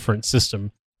completely different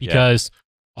system, because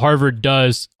Harvard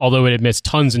does, although it admits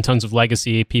tons and tons of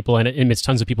legacy people and it admits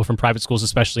tons of people from private schools,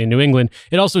 especially in New England,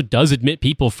 it also does admit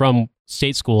people from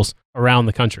state schools around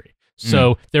the country.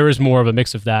 So there is more of a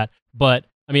mix of that. But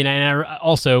I mean, and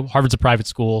also Harvard's a private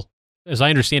school. As I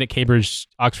understand it, Cambridge,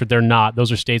 Oxford, they're not.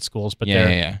 Those are state schools. But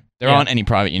there aren't any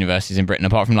private universities in Britain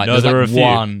apart from like there are like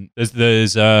one.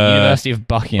 There's University of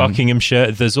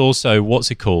Buckinghamshire. There's also what's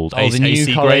it called? The new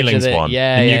AC Grayling's one.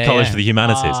 The new College for the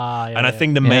Humanities. And I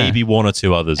think there may be one or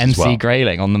two others as well. MC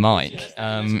Grayling on the mic.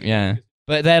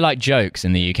 But they're like jokes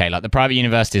in the UK. Like the private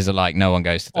universities are like no one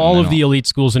goes to them. All of the elite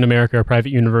schools in America are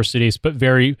private universities, but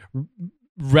very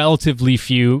relatively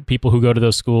few people who go to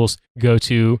those schools go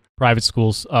to private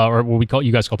schools, or what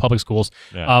you guys call public schools.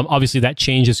 Obviously that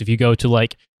changes if you go to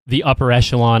like the upper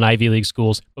echelon Ivy League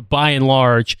schools, but by and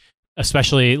large,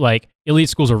 especially like elite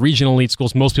schools or regional elite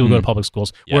schools, most people go to public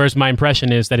schools. Whereas my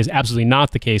impression is that is absolutely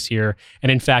not the case here.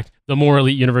 And in fact, the more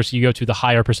elite university you go to, the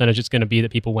higher percentage it's going to be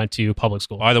that people went to public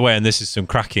school. By the way, and this is some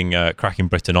cracking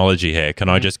Britanology here. Can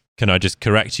I just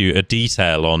correct you a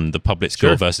detail on the public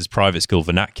school versus private school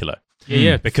vernacular?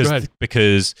 Yeah,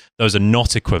 because those are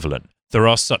not equivalent. there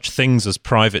are such things as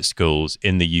private schools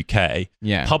in the UK.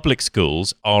 Yeah. Public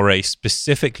schools are a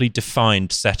specifically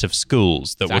defined set of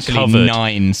schools that It's were actually covered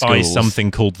 9 by schools.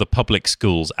 something called the Public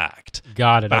Schools Act.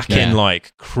 Got it. Back okay. in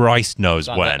like Christ knows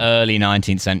Like when. the early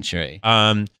 19th century.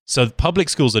 So public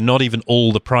schools are not even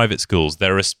all the private schools.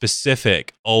 They're a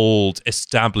specific old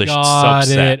established Got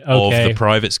subset it. Okay. of the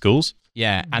private schools.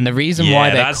 Yeah, and the reason Yeah, why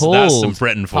they're that's called some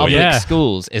Britain for public you. Yeah.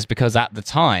 schools is because at the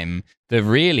time, the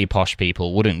really posh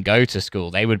people wouldn't go to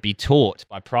school. They would be taught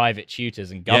by private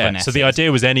tutors and Yeah. governesses. So the idea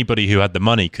was anybody who had the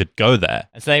money could go there.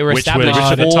 And so they were Which established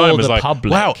at the for time was the like,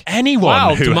 public. wow, anyone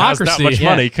Wow, who has that democracy. much Yeah,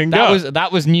 money can that go.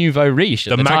 That was nouveau riche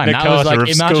at The the time. Magna That was Carta like,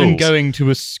 of imagine schools. going to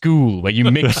a school where you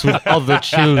mix with other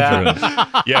children.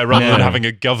 Yeah, rather than Yeah. having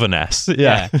a governess.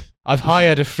 Yeah. I've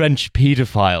hired a French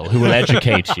paedophile who will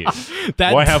educate you.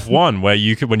 Why have one where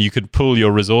you could, when you could pool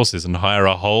your resources and hire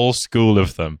a whole school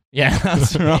of them? Yeah,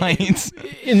 that's right.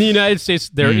 In the United States,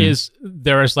 there is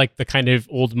like the kind of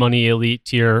old money elite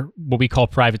tier, what we call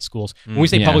private schools. When we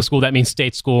say Yeah. public school, that means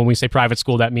state school. When we say private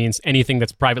school, that means anything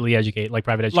that's privately educated, like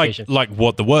private education. Like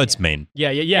what the words mean.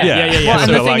 Yeah. Yeah. Well, and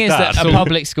So the thing like is that. that a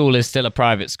public school is still a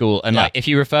private school, and Yeah. like if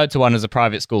you referred to one as a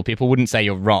private school, people wouldn't say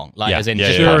you're wrong. Like Yeah. as in Yeah,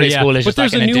 just yeah. public Sure, school is but just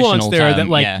there's like a an nuance additional there term. that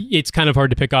like yeah. it's kind of hard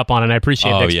to pick up on, and I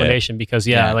appreciate Oh, the yeah. explanation because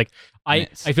Yeah. like I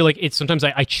feel like it's sometimes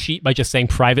I cheat by just saying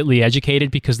privately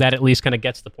educated because that at least kind of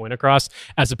gets the point across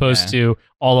as opposed to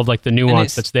all of like the And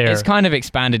nuance that's there. It's kind of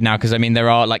expanded now because I mean there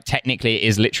are like technically it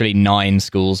is literally 9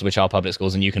 schools which are public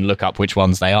schools and you can look up which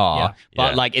ones they are. Yeah. But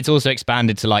Yeah. like it's also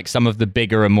expanded to like some of the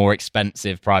bigger and more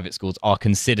expensive private schools are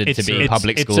considered to be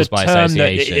public schools a by term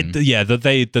association.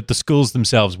 that the schools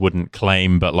themselves wouldn't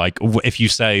claim, but like if you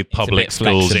say public bit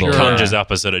schools, it flexible. conjures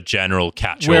up a sort of general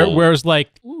catch-all. Whereas, like,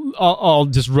 I'll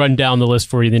just run down the list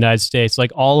for you. In the United States,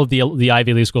 like all of the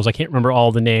Ivy League schools, I can't remember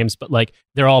all the names, but like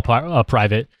they're all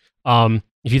private.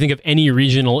 If you think of any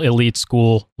regional elite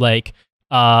school, like,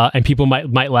 and people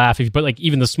might laugh, but like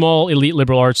even the small elite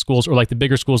liberal arts schools, or like the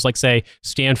bigger schools, like say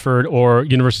Stanford or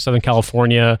University of Southern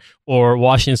California or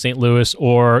Washington St. Louis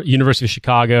or University of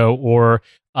Chicago or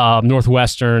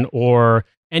Northwestern or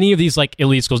any of these like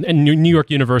elite schools, and New York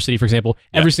University, for example,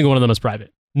 every single one of them is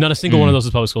private. Not a single one of those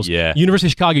is public schools. Yeah. University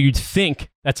of Chicago, you'd think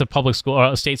that's a public school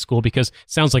or a state school because it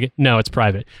sounds like it. No, it's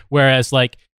private. Whereas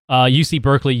like UC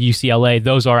Berkeley, UCLA,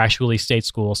 those are actually state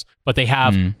schools, but they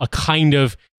have a kind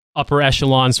of upper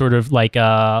echelon sort of like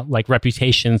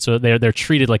reputation, so they're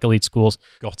treated like elite schools.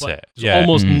 Got it. There's Yeah.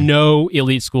 almost no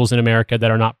elite schools in America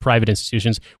that are not private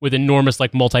institutions with enormous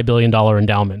like multi-billion-dollar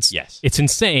endowments. Yes. It's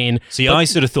insane. See, I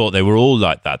sort of thought they were all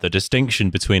like that. The distinction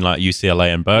between like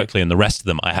UCLA and Berkeley and the rest of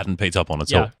them, I hadn't picked up on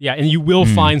at all. Yeah, and you will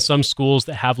find some schools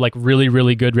that have like really,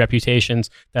 really good reputations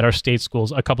that are state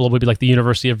schools. A couple of would be like the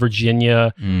University of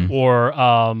Virginia, or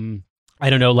I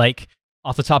don't know, like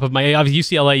off the top of my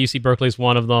UCLA, UC Berkeley is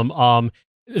one of them.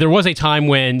 There was a time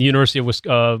when the University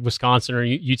of Wisconsin or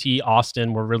UT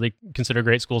Austin were really considered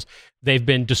great schools. They've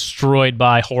been destroyed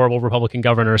by horrible Republican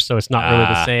governors, so it's not really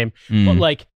the same. But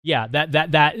like, yeah,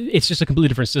 that it's just a completely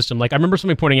different system. Like I remember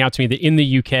somebody pointing out to me that in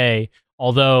the UK,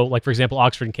 although like for example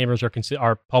Oxford and Cambridge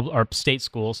are state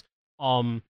schools,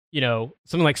 you know,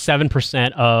 something like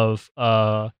 7% of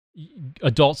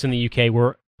adults in the UK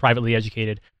were privately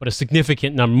educated, but a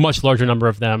significant number, much larger number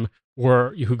of them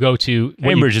who go to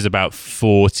Cambridge is about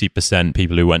 40%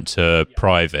 people who went to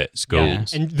private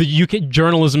schools. And the UK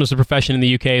journalism as a profession in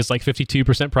the UK is like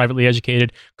 52% privately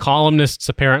educated. Columnists,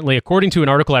 apparently, according to an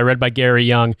article I read by Gary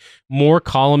Young, more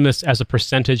columnists as a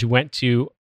percentage went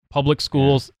to public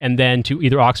schools and then to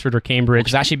either Oxford or Cambridge.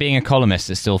 Because actually being a columnist,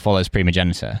 it still follows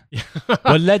primogeniture.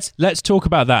 Well, let's talk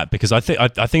about that because I think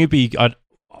it'd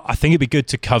be good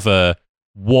to cover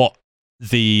what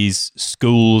these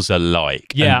schools are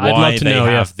like Yeah, and I'd why love to they know,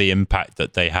 have the impact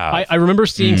that they have. I remember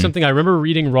seeing something. I remember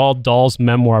reading Roald Dahl's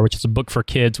memoir, which is a book for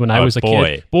kids when I was a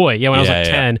Boy. kid. When I was like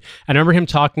 10. I remember him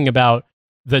talking about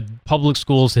the public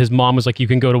schools. His mom was like, you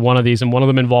can go to one of these, and one of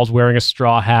them involves wearing a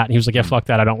straw hat. And he was like, yeah, fuck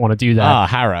that. I don't want to do that.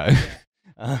 Harrow.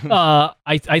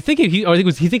 I think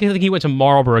he went to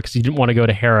Marlborough because he didn't want to go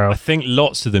to Harrow. I think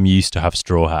lots of them used to have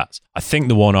straw hats. I think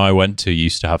the one I went to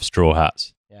used to have straw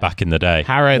hats back in the day.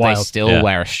 Harrow, Wild. they still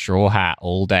wear a straw hat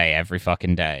all day, every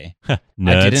fucking day.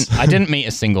 Nerds. I didn't meet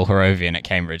a single Harrovian at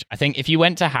Cambridge. I think if you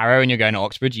went to Harrow and you're going to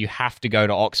Oxford, you have to go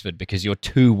to Oxford because you're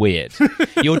too weird.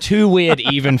 You're too weird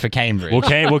even for Cambridge.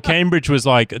 Well, Cambridge was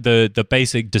like the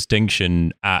basic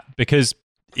distinction because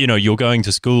you know you're going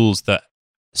to schools that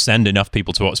send enough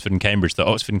people to Oxford and Cambridge that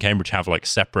Oxford and Cambridge have like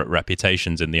separate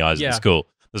reputations in the eyes of the school.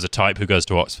 There's a type who goes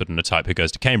to Oxford and a type who goes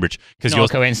to Cambridge. It's not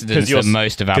a coincidence that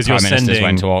most of our prime ministers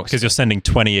went to Oxford. Because you're sending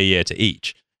 20 a year to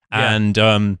each. And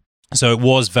So it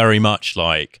was very much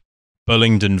like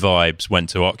Bullingdon vibes went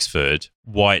to Oxford,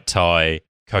 white tie,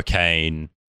 cocaine,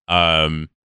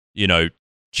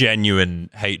 genuine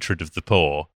hatred of the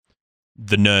poor.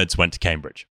 The nerds went to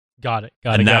Cambridge. Got it.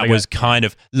 And that was kind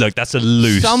of, look, that's a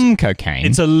loose. Some cocaine.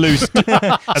 It's a loose.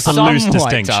 That's a loose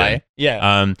distinction. Tie.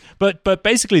 Yeah. But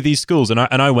basically these schools, and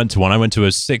I went to one. I went to a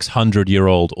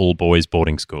 600-year-old all boys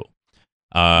boarding school,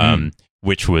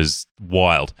 which was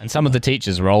wild. And some of the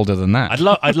teachers were older than that.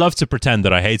 I'd love to pretend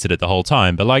that I hated it the whole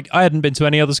time, but like I hadn't been to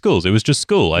any other schools. It was just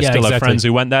school. I still have friends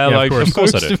who went there. Yeah, like, of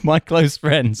course I do. Most of my close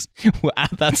friends were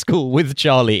at that school with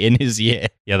Charlie in his year.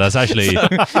 Yeah, that's actually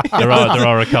there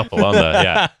are a couple, aren't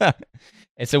there? Yeah.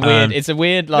 It's a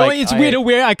weird like. No, it's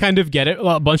weird. I kind of get it.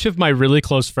 A bunch of my really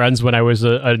close friends when I was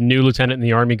a new lieutenant in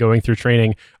the Army going through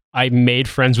training, I made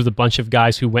friends with a bunch of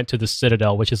guys who went to the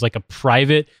Citadel, which is like a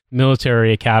private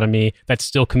military academy that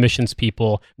still commissions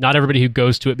people. Not everybody who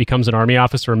goes to it becomes an Army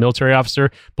officer or a military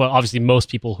officer, but obviously most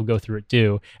people who go through it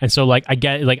do. And so like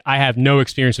I have no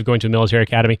experience of going to a military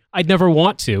academy. I'd never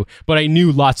want to, but I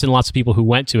knew lots and lots of people who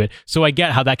went to it. So I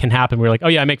get how that can happen. We're like, oh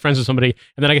yeah, I make friends with somebody,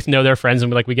 and then I get to know their friends,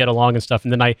 and we get along and stuff.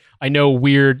 And then I know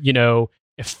weird,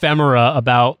 ephemera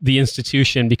about the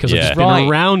institution because I've just been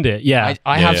around it. Yeah.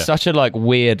 I have such a like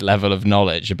weird level of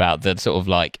knowledge about the sort of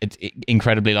like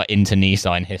incredibly like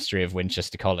internecine history of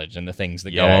Winchester College and the things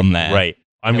that go on there. Right.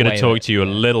 I'm going to talk to you a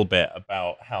little bit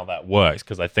about how that works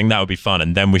because I think that would be fun.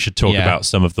 And then we should talk about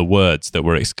some of the words that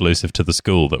were exclusive to the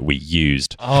school that we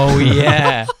used. Oh,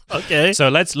 yeah. Okay. So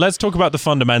let's talk about the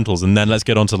fundamentals and then let's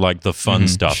get on to like the fun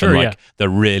stuff Sure, and like the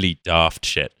really daft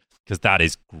shit because that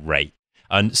is great.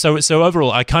 And so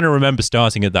overall, I kind of remember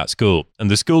starting at that school, and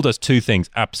the school does two things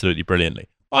absolutely brilliantly.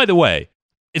 By the way,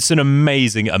 it's an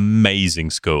amazing, amazing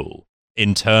school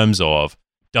in terms of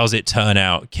does it turn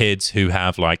out kids who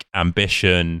have like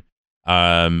ambition?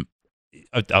 Are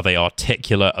they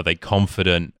articulate? Are they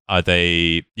confident? Are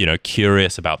they,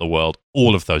 curious about the world?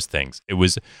 All of those things. It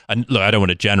was, and look, I don't want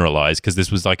to generalize because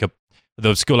this was like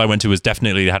the school I went to was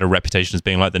definitely had a reputation as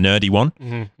being like the nerdy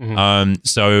one.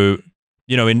 So.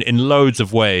 In loads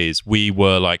of ways, we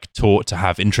were like taught to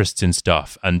have interests in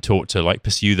stuff and taught to like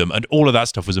pursue them. And all of that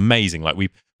stuff was amazing. Like we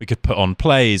could put on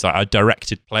plays. I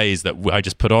directed plays that I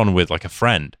just put on with like a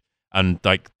friend. And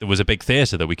like there was a big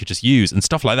theater that we could just use and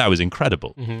stuff like that was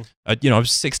incredible. I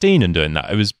was 16 and doing that.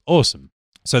 It was awesome.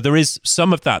 So there is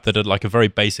some of that at like a very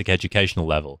basic educational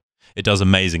level. It does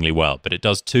amazingly well, but it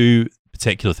does two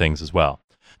particular things as well.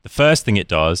 The first thing it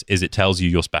does is it tells you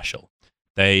you're special.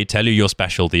 They tell you you're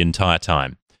special the entire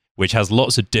time, which has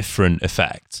lots of different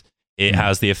effects. It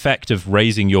has the effect of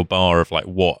raising your bar of like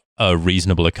what a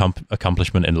reasonable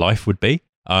accomplishment in life would be,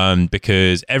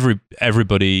 because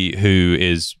everybody who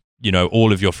is,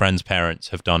 all of your friends' parents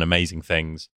have done amazing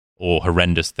things or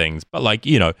horrendous things, but like,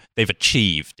 they've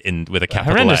achieved with a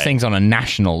capital horrendous A. things on a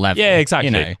national level. Yeah,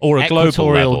 exactly. Or a global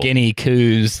Equatorial level. Guinea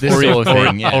coups, this sort of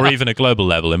thing. Or even a global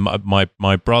level. In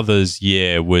my brother's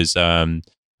year was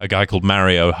a guy called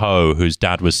Mario Ho, whose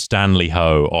dad was Stanley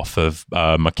Ho off of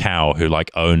Macau, who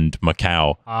like owned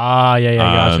Macau. Ah, yeah,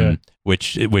 gotcha.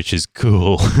 Which is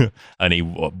cool, and he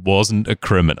wasn't a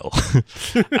criminal.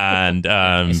 And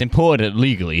it's important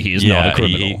legally he is not a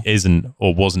criminal. He isn't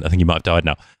or wasn't. I think he might have died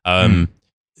now.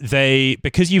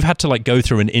 Because you've had to like go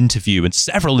through an interview and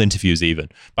several interviews even.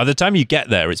 By the time you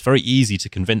get there, it's very easy to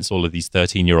convince all of these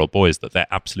 13-year-old boys that they're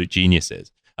absolute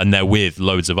geniuses, and they're with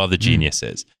loads of other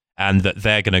geniuses. And that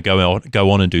they're going to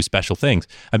go on and do special things.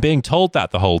 And being told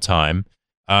that the whole time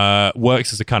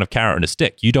works as a kind of carrot and a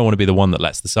stick. You don't want to be the one that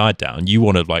lets the side down. You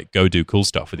want to like go do cool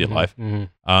stuff with your life.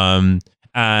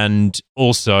 And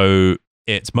also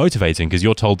it's motivating because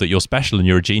you're told that you're special and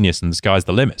you're a genius and the sky's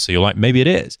the limit. So you're like, maybe it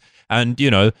is. And,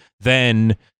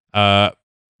 then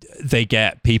they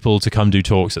get people to come do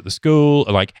talks at the school.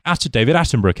 Like David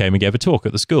Attenborough came and gave a talk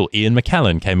at the school. Ian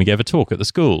McKellen came and gave a talk at the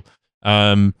school.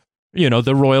 The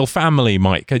royal family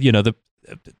might, couldn't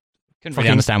really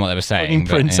understand what they were saying.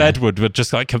 Prince Edward would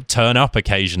just like turn up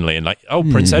occasionally and like, oh,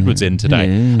 Prince Edward's in today.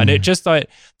 And it just like,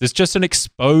 there's just an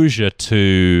exposure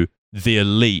to the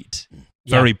elite,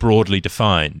 very broadly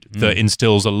defined, that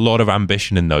instills a lot of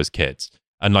ambition in those kids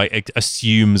and like it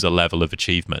assumes a level of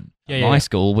achievement. At my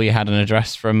school, we had an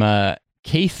address from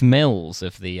Keith Mills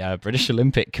of the British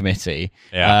Olympic Committee,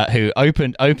 who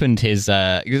opened his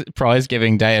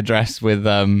prize-giving day address with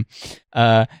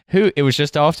it was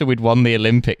just after we'd won the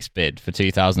Olympics bid for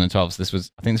 2012. So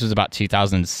I think this was about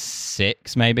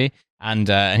 2006 maybe,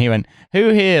 and he went, "Who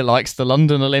here likes the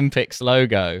London Olympics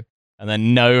logo?" And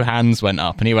then no hands went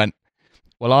up, and he went,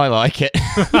 "Well, I like it."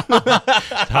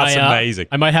 That's amazing.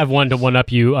 I might have one to one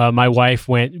up you. My wife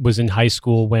was in high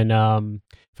school when.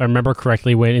 If if I remember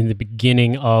correctly, when in the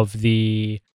beginning of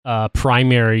the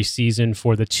primary season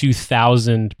for the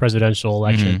 2000 presidential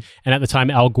election. And at the time,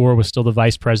 Al Gore was still the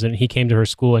vice president. He came to her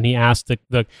school and he asked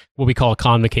the what we call a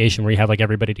convocation, where you have like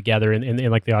everybody together in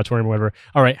like the auditorium or whatever.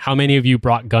 All right, how many of you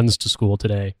brought guns to school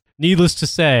today? Needless to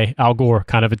say, Al Gore,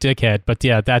 kind of a dickhead. But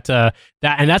yeah, that's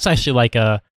actually like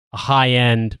a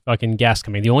high-end fucking guest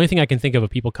coming. The only thing I can think of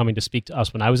people coming to speak to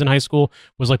us when I was in high school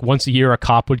was like once a year a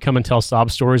cop would come and tell sob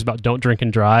stories about don't drink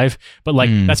and drive. But like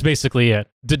that's basically it.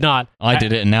 I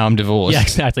did it and now I'm divorced. Yeah,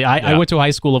 exactly. I went to a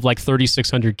high school of like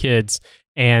 3,600 kids,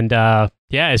 and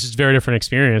it's just a very different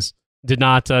experience. Did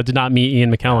not meet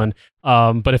Ian McKellen.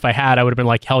 But if I had, I would have been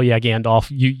like, hell yeah,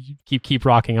 Gandalf, you keep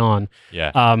rocking on.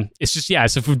 Yeah. It's just,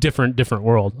 it's a different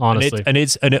world, honestly. And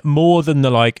it's more than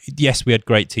the like, yes, we had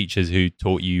great teachers who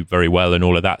taught you very well and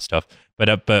all of that stuff.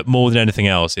 But more than anything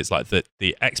else, it's like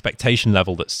the expectation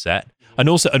level that's set. And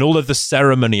also, and all of the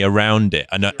ceremony around it.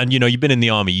 And you know, you've been in the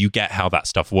army, you get how that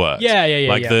stuff works. Yeah.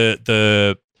 Like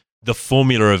the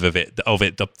formula of it,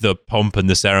 the pomp and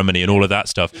the ceremony and all of that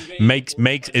stuff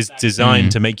is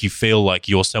designed to make you feel like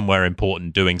you're somewhere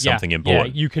important, doing something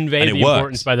important. Yeah, you convey the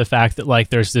importance by the fact that like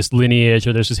there's this lineage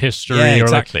or there's this history, or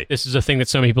like this is a thing that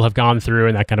so many people have gone through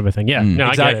and that kind of a thing. Yeah,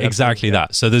 exactly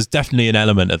that. So there's definitely an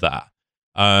element of that.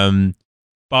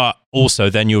 But also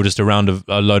then you're just around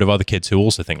a load of other kids who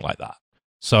also think like that.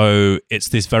 So it's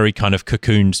this very kind of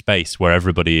cocooned space where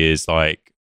everybody is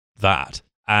like that.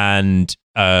 And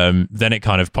then it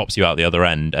kind of pops you out the other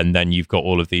end, and then you've got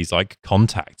all of these like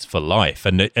contacts for life,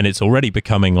 and it's already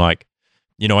becoming like,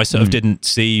 you know, I sort of didn't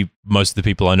see most of the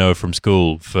people I know from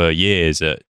school for years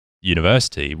at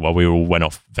university while we all went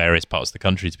off various parts of the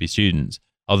country to be students,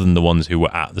 other than the ones who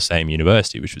were at the same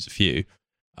university, which was a few.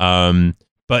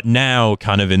 But now,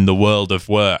 kind of in the world of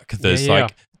work, there's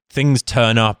like things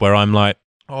turn up where I'm like,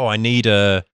 oh, I need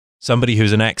somebody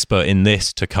who's an expert in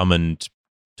this to come and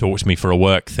talk to me for a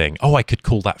work thing. Oh, I could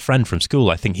call that friend from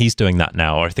school. I think he's doing that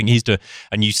now. Or I think he's doing,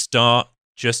 and you start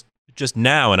just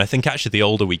now. And I think actually the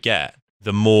older we get,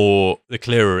 the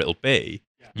clearer it'll be.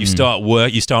 You start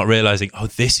realizing, oh,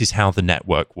 this is how the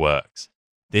network works.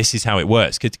 This is how it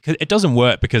works. Cause it doesn't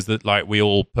work because like we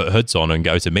all put hoods on and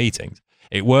go to meetings.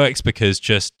 It works because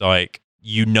just like,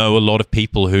 you know, a lot of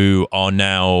people who are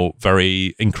now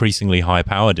very increasingly high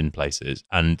powered in places,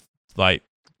 and like,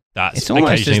 that's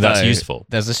occasionally that's useful.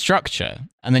 There's a structure,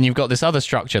 and then you've got this other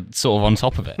structure sort of on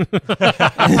top of it.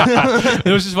 It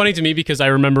was just funny to me because I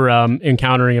remember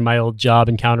encountering in my old job,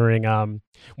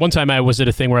 one time I was at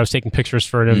a thing where I was taking pictures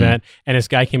for an event, and this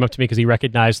guy came up to me because he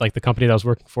recognized like the company that I was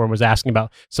working for and was asking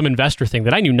about some investor thing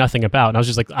that I knew nothing about. And I was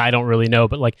just like, I don't really know,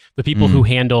 but like the people who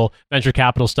handle venture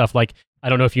capital stuff, like, I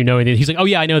don't know if you know anything. He's like, oh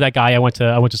yeah, I know that guy. I went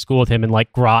to school with him in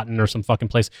like Groton or some fucking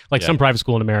place, like some private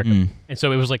school in America. And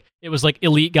so it was like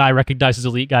elite guy recognizes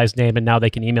elite guy's name, and now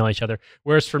they can email each other.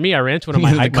 Whereas for me, I ran to one of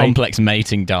my complex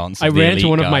mating dance. I ran to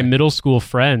one of my middle school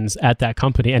friends at that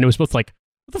company, and it was both like,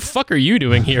 what the fuck are you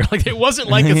doing here? Like, it wasn't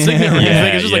like a signet ring thing.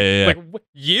 It was just like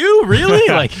you really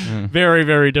like very,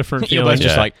 very different feeling. You're both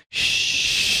just like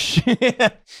shh.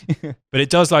 But it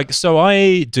does like, so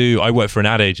I work for an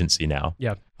ad agency now.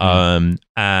 Yeah.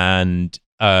 And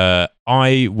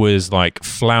I was like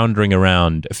floundering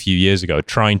around a few years ago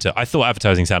I thought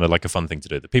advertising sounded like a fun thing to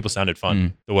do. The people sounded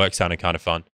fun. The work sounded kind of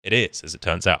fun. It is, as it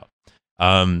turns out.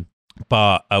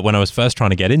 But when I was first trying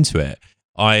to get into it,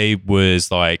 I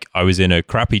was in a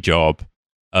crappy job,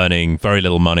 earning very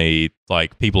little money,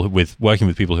 like working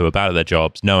with people who are bad at their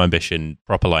jobs, no ambition,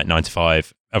 proper like 9 to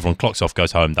 5. Everyone clocks off,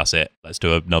 goes home. That's it. Let's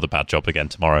do another bad job again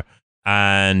tomorrow.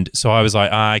 And so I was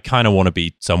like, I kind of want to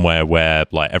be somewhere where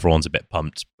like everyone's a bit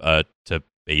pumped to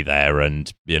be there,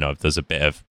 and you know, there's a bit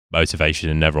of motivation,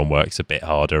 and everyone works a bit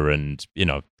harder, and you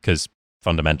know, because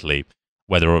fundamentally,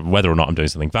 whether or not I'm doing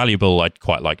something valuable, I'd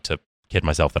quite like to kid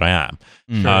myself that I am.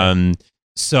 Sure.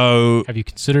 So, have you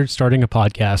considered starting a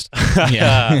podcast?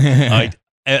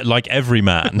 Like every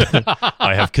man,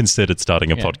 I have considered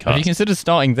starting a podcast. Have you considered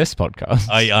starting this podcast?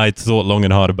 I thought long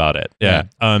and hard about it. Yeah.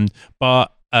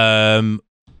 But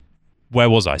where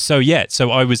was I? So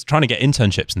I was trying to get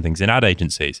internships and things in ad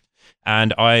agencies,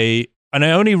 and I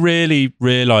only really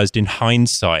realized in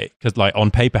hindsight, because like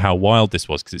on paper, how wild this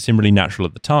was, because it seemed really natural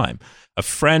at the time. A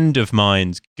friend of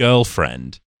mine's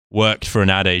girlfriend worked for an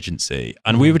ad agency,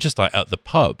 and we were just like at the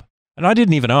pub, and I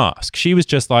didn't even ask. She was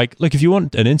just like, look, if you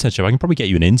want an internship, I can probably get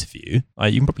you an interview.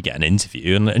 You can probably get an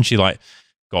interview. And she like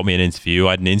got me an interview.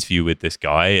 I had an interview with this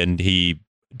guy, and he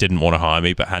didn't want to hire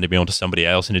me, but handed me on to somebody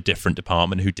else in a different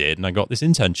department who did, and I got this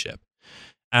internship.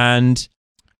 And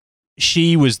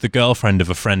she was the girlfriend of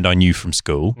a friend I knew from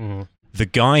school. The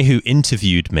guy who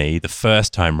interviewed me the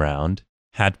first time round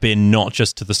had been not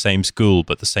just to the same school,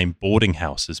 but the same boarding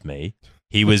house as me.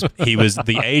 He was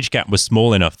the age gap was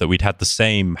small enough that we'd had the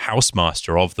same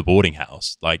housemaster of the boarding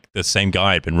house. Like the same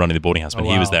guy had been running the boarding house when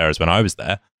he was there as when I was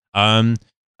there. And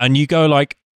you go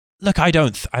like, look, I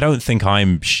don't think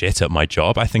I'm shit at my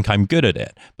job. I think I'm good at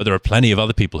it. But there are plenty of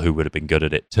other people who would have been good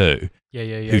at it too.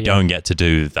 Who don't get to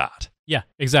do that. Yeah,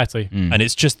 exactly. And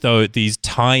it's just these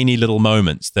tiny little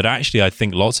moments that actually I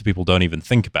think lots of people don't even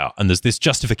think about. And there's this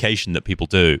justification that people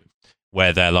do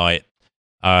where they're like,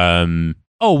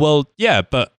 oh, well, yeah,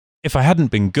 but if I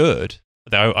hadn't been good,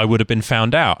 I would have been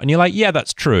found out. And you're like, yeah,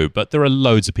 that's true. But there are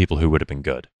loads of people who would have been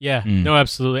good. Yeah, no,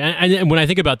 absolutely. And when I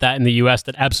think about that in the US,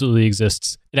 that absolutely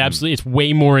exists. It's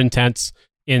way more intense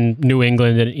in New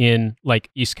England and in like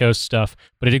East Coast stuff,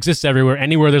 but it exists everywhere.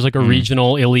 Anywhere there's like a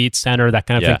regional elite center, that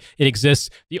kind of thing, it exists.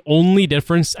 The only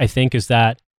difference, I think, is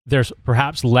that there's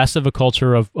perhaps less of a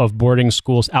culture of boarding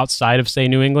schools outside of, say,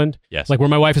 New England. Yes. Like where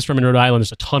my wife is from in Rhode Island,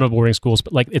 there's a ton of boarding schools,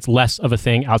 but like it's less of a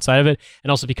thing outside of it.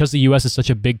 And also because the US is such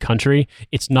a big country,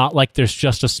 it's not like there's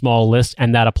just a small list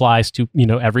and that applies to,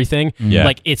 everything. Yeah.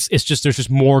 Like it's just, there's just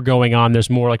more going on.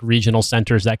 There's more like regional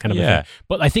centers, that kind of a thing.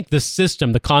 But I think the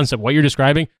system, the concept, what you're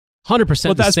describing, 100% the same.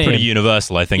 Well, that's pretty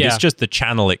universal, I think. It's just the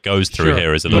channel it goes through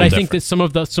here is a little different. But I think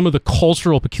that some of the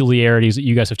cultural peculiarities that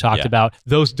you guys have talked about,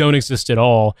 those don't exist at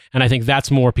all. And I think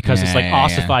that's more because it's like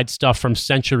ossified stuff from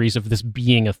centuries of this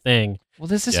being a thing. Well,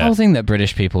 there's this whole thing that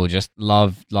British people just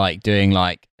love, like doing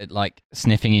like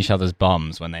sniffing each other's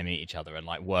bums when they meet each other and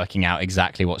like working out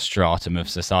exactly what stratum of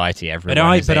society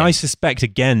everyone is in. I suspect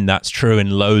again that's true in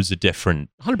loads of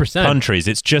different 100% countries.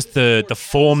 It's just the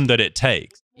form that it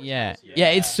takes. Yeah,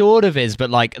 it sort of is, but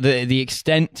like the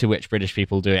extent to which British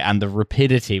people do it and the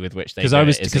rapidity with which they do it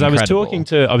is incredible.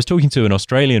 I was talking to an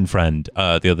Australian friend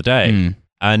the other day,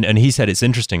 and he said it's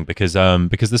interesting because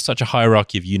there's such a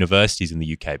hierarchy of universities in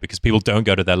the UK because people don't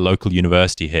go to their local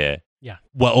university here. Yeah.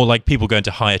 Well, or like people going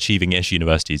to high achieving-ish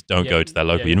universities don't go to their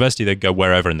local university; they go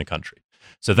wherever in the country.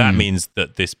 So that means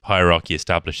that this hierarchy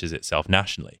establishes itself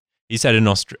nationally. He said in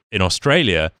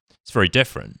Australia it's very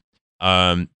different.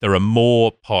 There are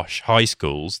more posh high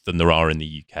schools than there are in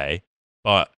the UK,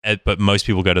 but most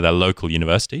people go to their local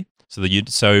university.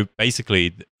 So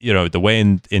basically, the way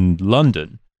in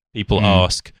London, people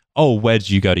ask, "Oh, where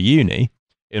did you go to uni?"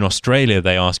 In Australia,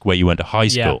 they ask where you went to high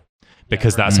school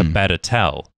because that's a better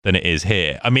tell than it is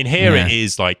here. I mean, here it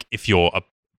is like if you're a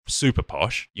super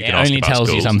posh, you can ask about schools. It only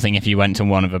tells you something if you went to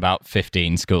one of about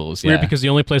 15 schools. Weird, because the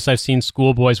only place I've seen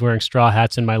schoolboys wearing straw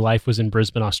hats in my life was in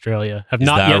Brisbane, Australia. Have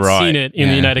not yet seen it in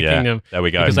the United Kingdom. There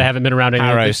we go. Because I haven't been around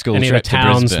any of the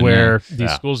towns where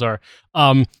these schools are.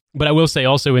 But I will say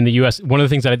also in the US, one of the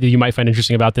things that you might find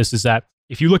interesting about this is that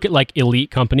if you look at like elite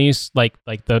companies, like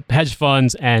the hedge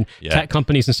funds and tech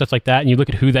companies and stuff like that, and you look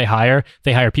at who they hire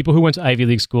people who went to Ivy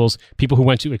League schools, people who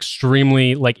went to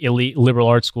extremely like elite liberal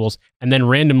arts schools, and then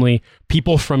randomly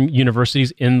people from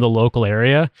universities in the local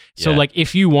area. So like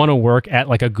if you want to work at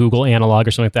like a Google analog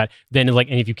or something like that, then like,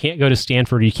 and if you can't go to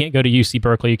Stanford, or you can't go to UC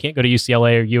Berkeley, you can't go to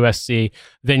UCLA or USC,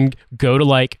 then go to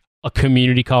like a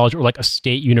community college or like a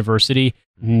state university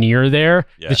near there.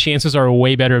 The chances are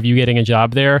way better of you getting a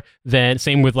job there than,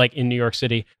 same with like in New York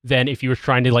City, than if you were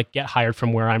trying to like get hired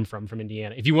from where I'm from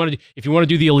Indiana. If you want to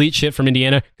do the elite shit from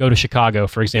Indiana, go to Chicago,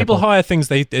 for example. People hire things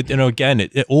again,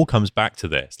 it all comes back to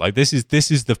this. Like this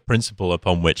is the principle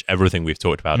upon which everything we've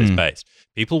talked about is based.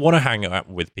 People want to hang out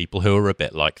with people who are a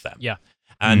bit like them. Yeah.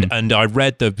 And I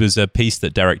read there was a piece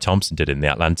that Derek Thompson did in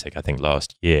The Atlantic, I think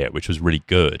last year, which was really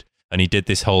good. And he did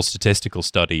this whole statistical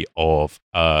study of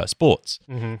sports.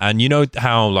 And you know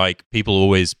how like people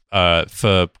always,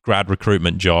 for grad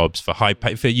recruitment jobs, for high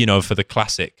pay, for the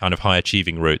classic kind of high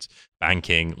achieving routes,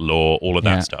 banking, law, all of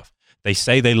that stuff. They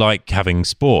say they like having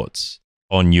sports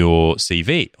on your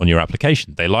CV, on your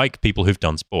application. They like people who've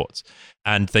done sports.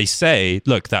 And they say,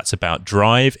 look, that's about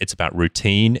drive. It's about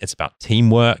routine. It's about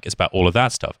teamwork. It's about all of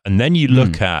that stuff. And then you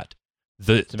look at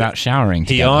it's about showering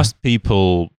together. He asked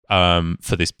people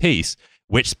for this piece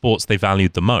which sports they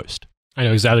valued the most. I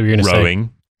know exactly what you're going to say.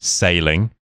 Rowing,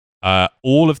 sailing,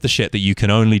 all of the shit that you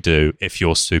can only do if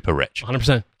you're super rich.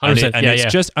 100%. And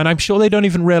it's just, and I'm sure they don't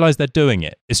even realize they're doing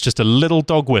it. It's just a little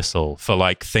dog whistle for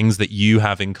like things that you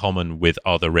have in common with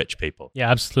other rich people.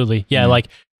 Yeah, absolutely. Yeah, like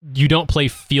you don't play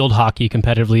field hockey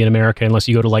competitively in America unless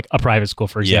you go to like a private school,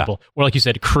 for example, or like you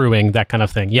said, crewing, that kind of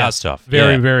thing. Yeah, that stuff.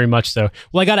 Very, very much so.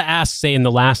 Well, I got to ask, say in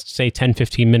the last, 10,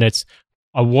 15 minutes,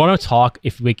 I want to talk,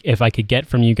 if I could get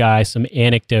from you guys some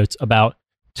anecdotes about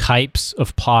types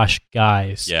of posh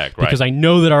guys. Yeah, great. Because I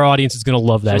know that our audience is going to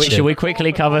love that shit. Should we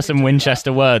quickly cover some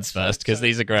Winchester words first? Because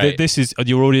these are great. This is,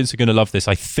 your audience are going to love this,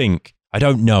 I think. I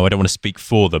don't know. I don't want to speak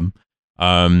for them.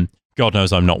 God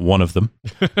knows I'm not one of them,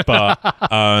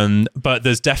 but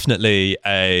there's definitely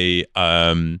I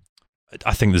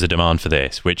think there's a demand for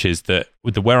this, which is that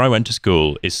where I went to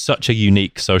school is such a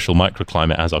unique social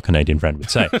microclimate, as our Canadian friend would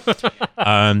say,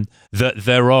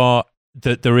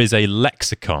 that there is a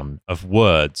lexicon of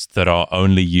words that are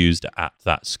only used at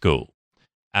that school.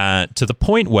 To the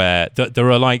point where there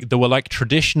were like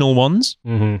traditional ones,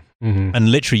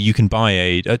 and literally you can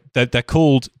buy they're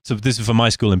called. So this is for my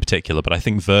school in particular, but I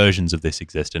think versions of this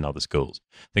exist in other schools.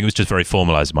 I think it was just very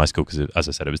formalized in my school because, as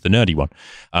I said, it was the nerdy one.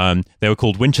 They were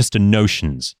called Winchester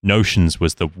Notions. Notions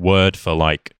was the word for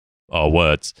like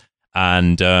words.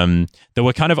 And there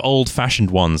were kind of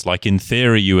old-fashioned ones. Like in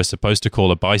theory, you were supposed to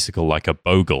call a bicycle like a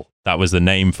bogle. That was the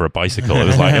name for a bicycle. It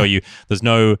was like, there's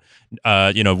no,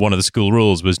 one of the school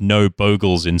rules was no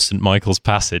bogles in St. Michael's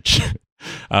Passage.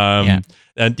 And,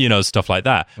 stuff like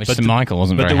that. Which St. Michael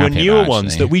wasn't very happy about. But there were newer about,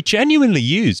 ones that we genuinely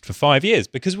used for 5 years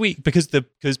partly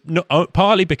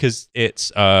because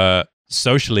it's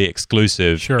socially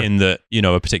exclusive in that,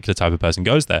 a particular type of person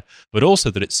goes there, but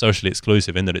also that it's socially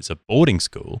exclusive in that it's a boarding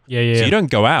school. So you don't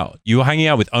go out. You're hanging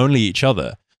out with only each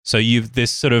other. So you've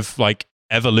this sort of like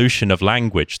evolution of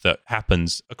language that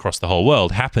happens across the whole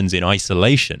world happens in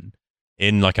isolation,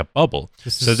 in like a bubble.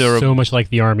 So there are so much like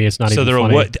the army. It's not even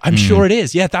funny. I'm sure it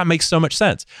is. Yeah, that makes so much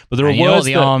sense. But there are words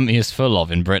the army is full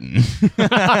of in Britain.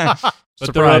 But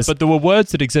there were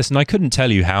words that exist, and I couldn't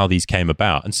tell you how these came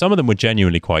about. And some of them were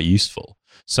genuinely quite useful.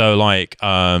 So, like,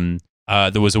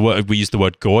 there was a word, we used the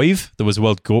word goive. There was a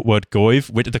word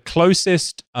goive. The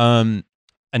closest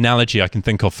analogy I can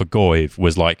think of for goive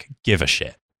was like give a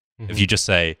shit. If you just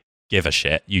say give a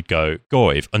shit, you'd go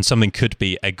goive. And something could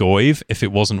be a goive if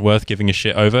it wasn't worth giving a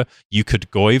shit over. You could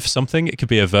goive something. It could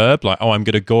be a verb, like, I'm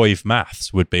going to goive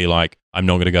maths, would be like, I'm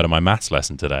not going to go to my maths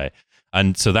lesson today.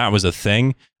 And so that was a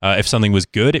thing. If something was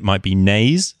good, it might be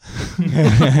naze,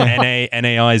 Naize.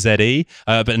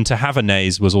 But to have a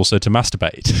naze was also to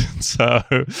masturbate. So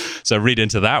read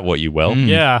into that what you will.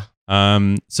 Yeah.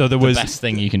 So there was the best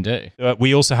thing you can do.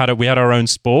 We also had our own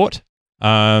sport.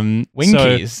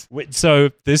 Winkies. So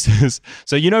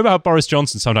you know about how Boris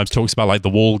Johnson sometimes talks about like the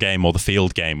wall game or the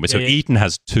field game. So Eton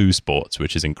has two sports,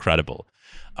 which is incredible.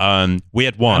 We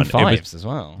had one. And fives as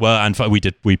well. Well, and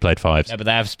we played fives. Yeah, but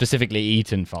they have specifically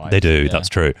Eton fives. They do. That's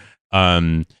true.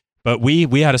 But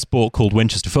we had a sport called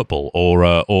Winchester football,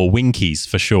 or Winkies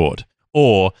for short,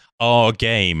 or our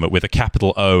game with a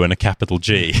capital O and a capital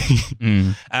G,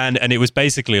 and it was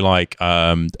basically like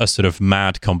a sort of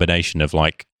mad combination of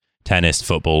like tennis,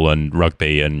 football, and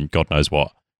rugby, and God knows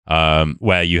what.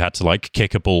 Where you had to like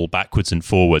kick a ball backwards and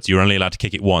forwards. You were only allowed to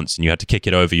kick it once, and you had to kick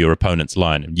it over your opponent's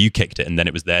line. And you kicked it, and then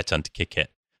it was their turn to kick it,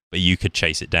 but you could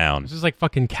chase it down. This is like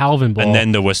fucking Calvin ball. And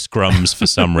then there were scrums for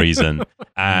some reason,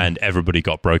 and everybody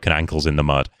got broken ankles in the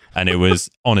mud. And it was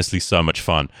honestly so much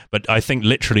fun. But I think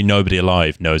literally nobody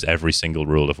alive knows every single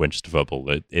rule of Winchester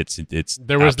football. It's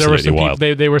there were some wild.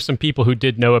 There were some people who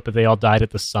did know it, but they all died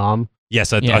at the Somme.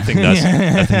 Yes, I think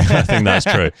that's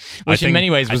true. Which in many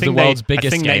ways was the world's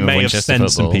biggest game of Winchester football. I think they may have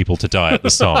sent some people to die at the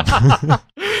Somme.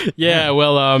 Yeah,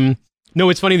 well, no,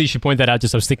 it's funny that you should point that out.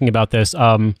 Just I was thinking about this.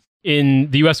 In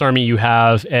the U.S. Army, you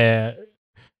have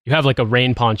like a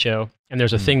rain poncho, and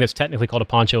there's a thing that's technically called a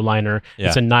poncho liner. Yeah.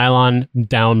 It's a nylon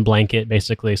down blanket,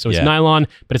 basically. So it's nylon,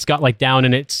 but it's got like down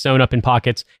in it, sewn up in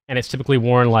pockets, and it's typically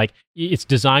worn like, it's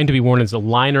designed to be worn as a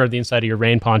liner of the inside of your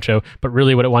rain poncho, but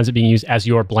really what it winds up being used as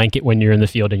your blanket when you're in the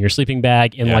field, in your sleeping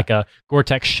bag, in like a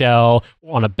Gore-Tex shell,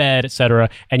 on a bed, etc.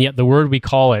 And yet the word people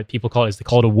call it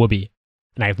a whoopee.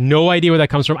 And I have no idea where that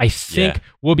comes from. I think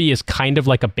whoopee is kind of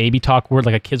like a baby talk word,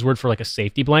 like a kid's word for like a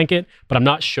safety blanket, but I'm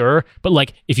not sure. But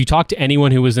like if you talk to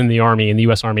anyone who was in the Army, in the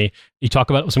U.S. Army, you talk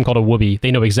about something called a whoopee,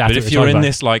 they know exactly what you're talking about. But if you're in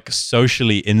this like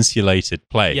socially insulated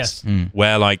place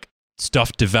where like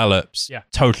stuff develops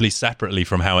totally separately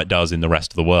from how it does in the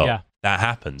rest of the world, that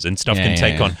happens and stuff can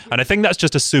take on. And I think that's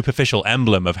just a superficial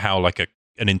emblem of how like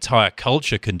an entire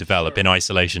culture can develop in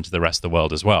isolation to the rest of the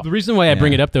world as well. The reason why I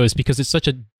bring it up, though, is because it's such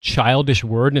a childish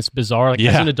word and it's bizarre. Like,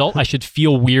 as an adult, I should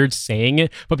feel weird saying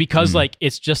it, but because like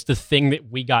it's just the thing that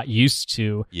we got used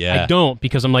to, I don't,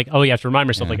 because I'm like, oh, you have to remind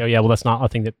myself, like, oh, yeah, well, that's not a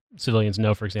thing that civilians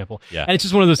know, for example. Yeah. And it's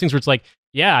just one of those things where it's like,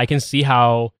 yeah, I can see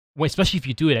how, especially if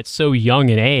you do it at so young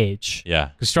an age.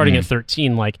 Yeah. Because starting at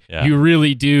 13, like you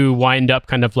really do wind up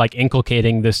kind of like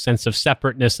inculcating this sense of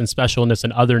separateness and specialness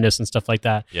and otherness and stuff like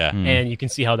that. Yeah. And you can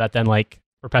see how that then like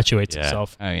perpetues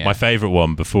itself. Oh, yeah. My favorite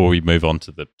one before we move on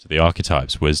to the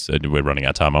archetypes was, we're running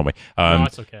out of time, aren't we? No,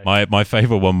 it's okay. My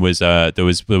favorite one was there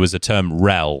was a term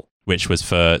rel, which was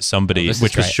for somebody, This is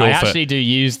which was great. short I for, actually do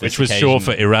use this which was short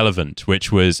for occasionally. irrelevant,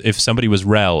 which was if somebody was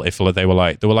rel, if they were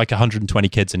like, there were like 120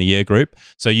 kids in a year group.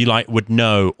 So you like would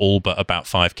know all but about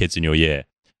 5 kids in your year.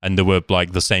 And there were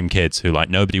like the same kids who like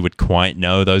nobody would quite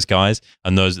know those guys.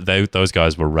 And those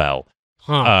guys were rel.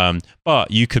 Huh.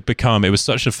 But you could become, it was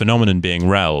such a phenomenon being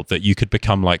rel that you could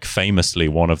become like famously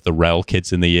one of the rel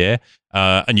kids in the year.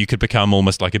 And you could become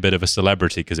almost like a bit of a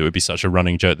celebrity because it would be such a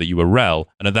running joke that you were rel.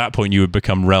 And at that point you would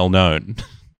become rel known.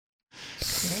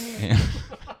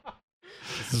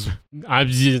 I'm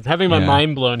just having my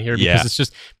mind blown here because it's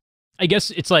just, I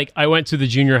guess it's like I went to the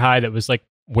junior high that was like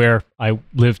where I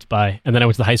lived by, and then I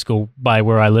went to the high school by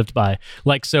where I lived by.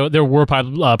 Like, so there were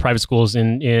private schools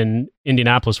in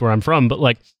Indianapolis where I'm from, but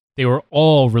like they were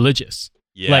all religious.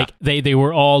 Yeah. Like they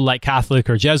were all like Catholic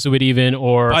or Jesuit even,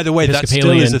 or by the way, that still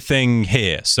Episcopalian. is a thing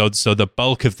here. So the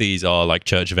bulk of these are like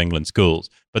Church of England schools,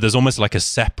 but there's almost like a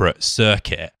separate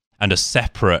circuit and a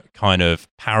separate kind of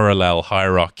parallel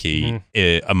hierarchy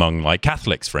among like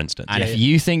Catholics, for instance. And if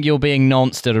you think you're being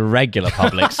nonced at a regular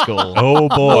public school, oh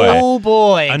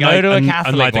boy, go and to a Catholic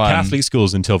and like one. the Catholic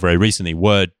schools until very recently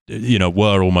were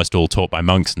almost all taught by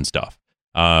monks and stuff.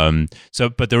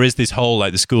 But there is this whole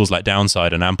like the schools like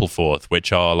Downside and Ampleforth,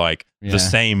 which are like the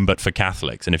same but for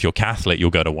Catholics. And if you're Catholic,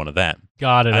 you'll go to one of them.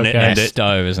 Got it. And Okay.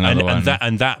 Stowe is another one.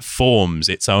 And that forms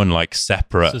its own like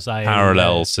separate Society,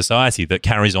 parallel society that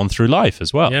carries on through life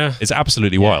as well. Yeah. It's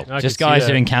absolutely wild. I Just can see guys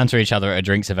that. who encounter each other at a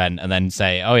drinks event and then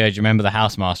say, "Oh yeah, do you remember the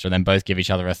housemaster?" And then both give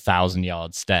each other a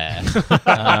 1,000-yard stare,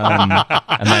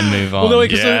 and then move on. Well, no,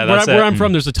 because Yeah, where, that's where it. I'm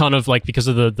from, there's a ton of like because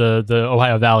of the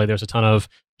Ohio Valley, there's a ton of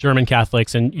German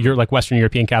Catholics and you're like Western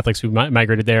European Catholics who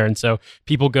migrated there, and so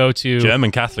people go to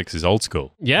German Catholics is old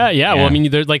school. Yeah. Well, I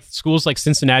mean, there's like schools like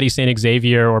Cincinnati St.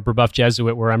 Xavier or Brebeuf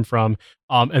Jesuit, where I'm from,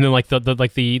 and then like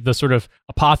the sort of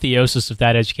apotheosis of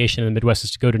that education in the Midwest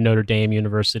is to go to Notre Dame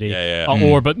University,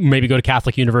 but maybe go to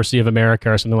Catholic University of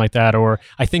America or something like that, or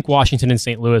I think Washington and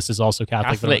St. Louis is also Catholic. but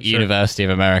I'm Catholic not sure. University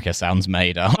of America sounds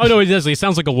made up. Oh no, it does. It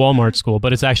sounds like a Walmart school,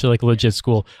 but it's actually like a legit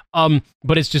school.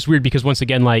 But it's just weird because once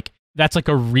again, like that's like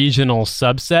a regional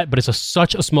subset, but it's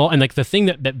such a small, and like the thing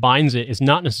that binds it is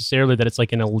not necessarily that it's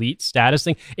like an elite status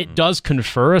thing. It does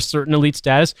confer a certain elite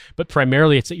status, but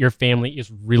primarily it's that your family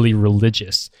is really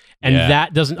religious. And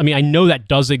that doesn't, I mean, I know that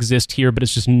does exist here, but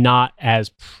it's just not as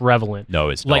prevalent. No,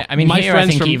 it's Like, not. I mean, my here I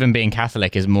friends think from- even being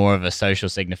Catholic is more of a social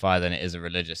signifier than it is a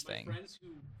religious thing.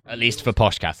 At least for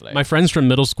posh Catholics. My friends from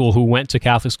middle school who went to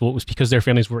Catholic school, it was because their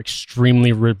families were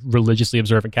extremely religiously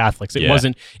observant Catholics. It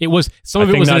wasn't, it was, some I of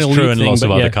it think was an that's elite true in thing, lots of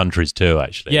but other countries too,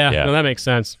 actually. Yeah, no, that makes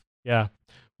sense. Yeah.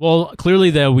 Well,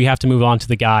 clearly, though, we have to move on to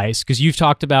the guys because you've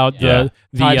talked about the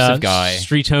Types of guy.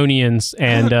 Streetonians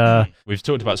and We've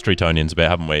talked about Streetonians a bit,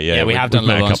 haven't we? Yeah, we have done a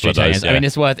met little on couple of those, Streetonians. I mean,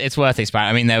 it's worth expanding.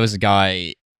 I mean, there was a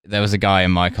guy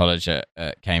in my college at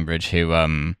Cambridge who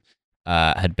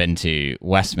had been to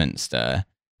Westminster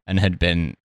and had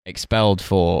been expelled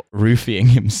for roofing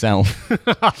himself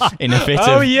in a fit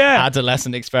of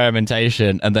adolescent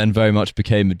experimentation, and then very much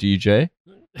became a DJ.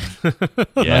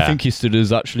 And I think he still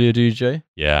is actually a DJ.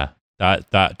 Yeah,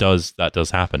 that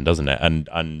does happen, doesn't it?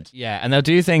 And Yeah, and they'll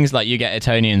do things like you get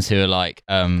Etonians who are like,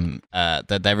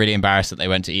 that they're really embarrassed that they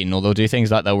went to Eton, or they'll do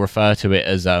things like they'll refer to it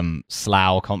as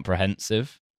Slough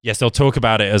Comprehensive. yes, they'll talk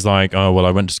about it as like, oh well,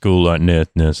 I went to school like near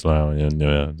Slough,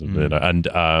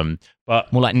 and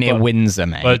but More like near Windsor,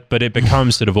 mate. but it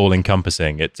becomes sort of all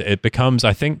encompassing. It becomes,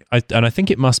 I think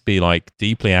it must be like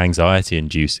deeply anxiety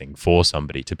inducing for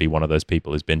somebody to be one of those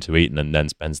people who's been to Eton and then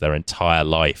spends their entire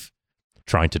life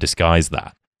trying to disguise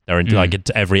that. They're in, like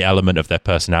every element of their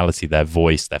personality, their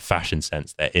voice, their fashion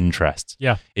sense, their interests,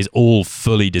 is all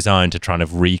fully designed to try and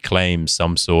reclaim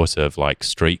some sort of like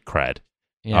street cred.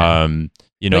 Yeah.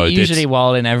 But usually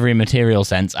while in every material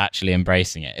sense actually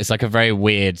embracing it. It's like a very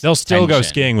weird they'll still go tension.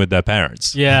 skiing with their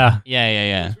parents. yeah.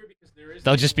 Yeah.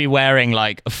 They'll just be wearing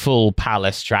like a full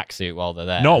palace tracksuit while they're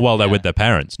there. Not while they're with their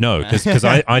parents, no, because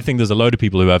I think there's a load of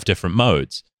people who have different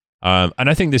modes. And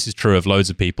I think this is true of loads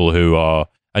of people who are,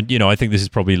 and I think this is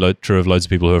probably true of loads of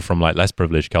people who are from like less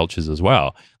privileged cultures as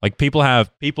well. Like people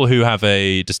who have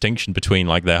a distinction between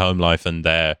like their home life and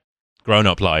their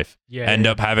grown-up life end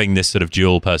up having this sort of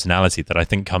dual personality that I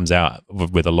think comes out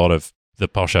with a lot of the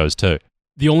poshos too.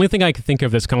 The only thing I can think of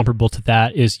that's comparable to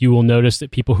that is you will notice that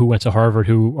people who went to Harvard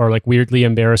who are like weirdly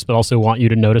embarrassed but also want you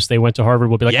to notice they went to Harvard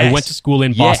will be like, I went to school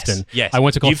in Boston. Yes. I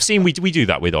went to college. You've seen we do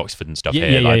that with Oxford and stuff Yeah,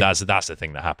 here. yeah, Like yeah. that's the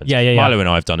thing that happens. Yeah. Milo and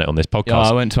I have done it on this podcast. Yeah,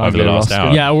 I went to over the Anglia last Ruskin.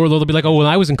 hour. Yeah, or they'll be like, oh, when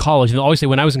I was in college. And they'll always say,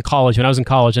 when I was in college.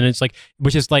 And it's like,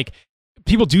 which is like,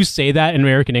 people do say that in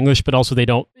American English, but also they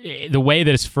don't. The way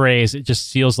that it's phrased, it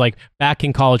just feels like back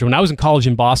in college, when I was in college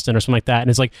in Boston or something like that, and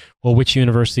it's like, well, which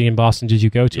university in Boston did you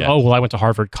go to? Yeah. Oh, well, I went to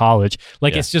Harvard College.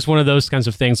 Like, it's just one of those kinds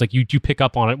of things. Like, you do pick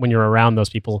up on it when you're around those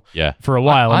people for a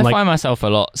while. I find myself a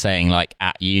lot saying like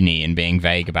at uni and being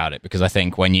vague about it, because I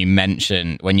think when you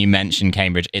mention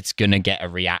Cambridge, it's gonna get a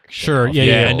reaction. Sure,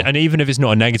 And even if it's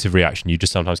not a negative reaction, you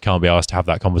just sometimes can't be asked to have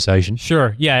that conversation.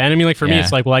 Sure, yeah. And I mean, like, for me,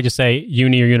 it's like, well, I just say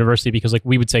uni or university because, like,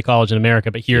 we would say college in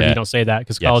America, but here we don't say that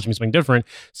because college means something different.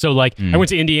 So, like, I went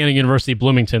to Indiana University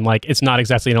Bloomington. Like, it's not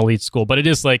exactly an elite school, but it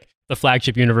is, like, the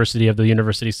flagship university of the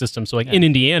university system. So, like, in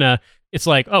Indiana, it's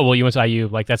like, oh, well, you went to IU.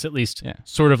 Like, that's at least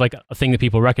sort of like a thing that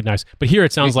people recognize. But here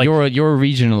it sounds like... You're a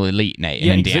regional elite, Nate,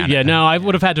 in Indiana. No, I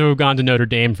would have had to have gone to Notre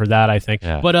Dame for that, I think.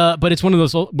 Yeah. But it's one of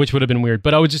those, which would have been weird.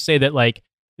 But I would just say that, like,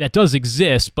 that does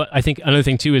exist, but I think another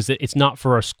thing too is that it's not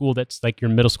for a school that's like your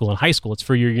middle school and high school. It's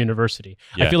for your university.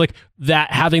 Yeah. I feel like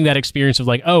that having that experience of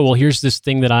like, oh, well, here's this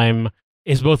thing that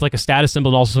is both like a status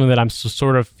symbol and also something that I'm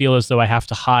sort of feel as though I have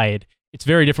to hide. It's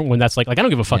very different when that's like I don't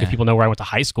give a fuck if people know where I went to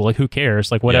high school. Like, who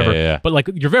cares? Like, whatever. Yeah. But like,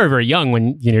 you're very, very young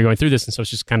when you're going through this, and so it's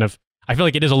just kind of. I feel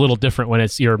like it is a little different when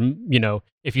it's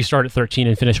if you start at 13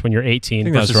 and finish when you're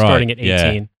 18 versus starting at 18.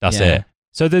 Yeah, that's it.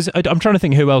 So I'm trying to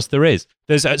think who else there is.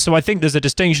 So I think there's a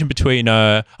distinction between.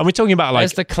 Are we talking about like?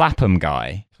 There's the Clapham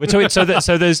guy. We're talking there's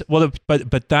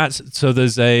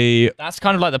a. That's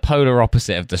kind of like the polar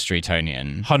opposite of the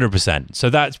Streetonian. 100%. So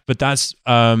that's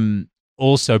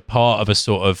also part of a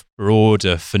sort of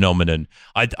broader phenomenon.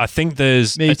 I think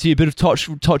there's matey, a bit of touch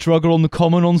rugger on the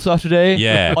common on Saturday.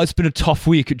 Yeah. It's been a tough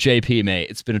week at JP,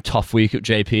 mate. It's been a tough week at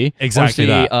JP.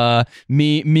 Exactly. Honestly, that.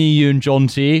 Me, you, and John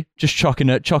T just chucking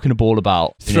a ball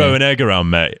about. Throw an egg around,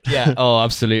 mate. Yeah. Oh,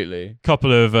 absolutely. a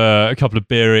couple of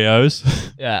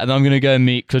Beerios. Yeah, and I'm gonna go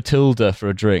meet Clotilda for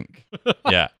a drink.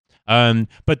 Yeah.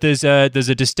 But there's a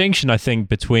distinction, I think,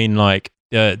 between like.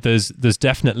 There's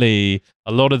definitely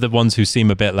a lot of the ones who seem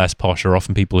a bit less posh are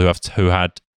often people who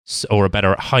had or are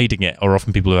better at hiding it, or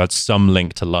often people who had some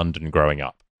link to London growing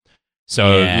up.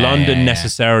 So London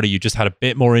necessarily, you just had a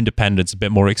bit more independence, a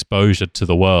bit more exposure to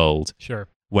the world. Sure.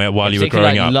 While you were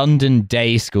growing up. London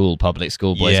day school public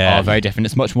school boys are very different.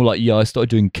 It's much more like, I started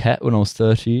doing Ket when I was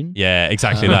 13. Yeah,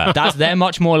 exactly that. They're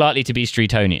much more likely to be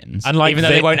Streetonians. And like even though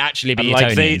they won't actually be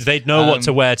Etonians. They know what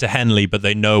to wear to Henley, but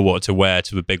they know what to wear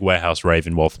to a big warehouse rave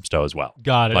in Walthamstow as well.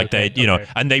 Got it. Like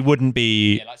and they wouldn't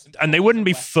be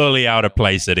fully out of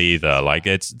place at either. Like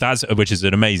which is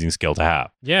an amazing skill to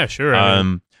have. Yeah, sure.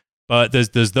 But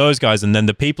there's those guys, and then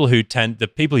the people who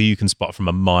you can spot from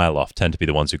a mile off tend to be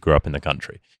the ones who grew up in the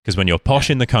country. Because when you're posh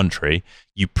in the country,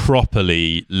 you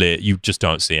you just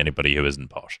don't see anybody who isn't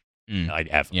posh, like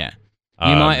ever. Yeah,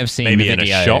 you might have seen maybe the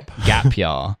video in a shop. Gap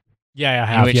Year. Yeah, I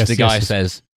have. In which the guy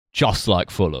says, "Just like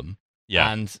Fulham."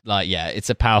 Yeah, and it's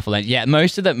a powerful. Yeah,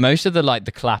 most of the like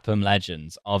the Clapham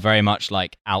legends are very much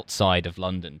like outside of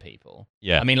London people.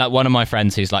 Yeah, I mean, like one of my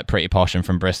friends who's like pretty posh and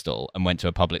from Bristol and went to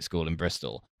a public school in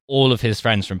Bristol. All of his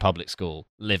friends from public school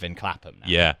live in Clapham now.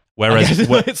 Yeah. Whereas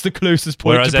it's the closest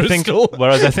point to Bristol.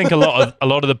 Whereas I think a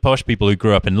lot of the posh people who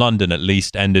grew up in London at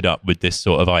least ended up with this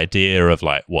sort of idea of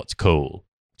like what's cool.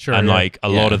 Sure. And like a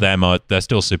lot of them they're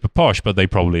still super posh, but they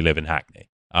probably live in Hackney.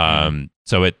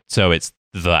 So it's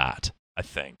that, I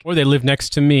think. Or they live next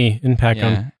to me in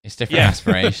Peckham. Yeah, it's different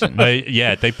aspirations.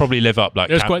 They probably live up like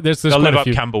they'll live up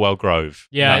Camberwell Grove.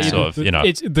 Yeah,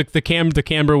 it's the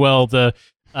Camberwell,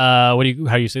 how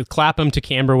do you say, Clapham to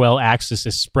Camberwell axis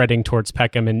is spreading towards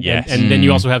Peckham, and then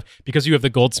you also have, because you have the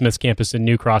Goldsmiths campus in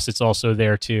New Cross, it's also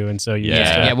there too, and so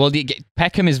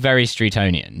Peckham is very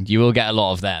Streetonian. You will get a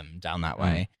lot of them down that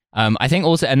way. I think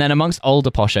also, and then amongst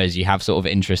older poshos, you have sort of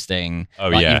interesting.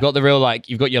 You've got the real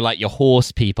you've got your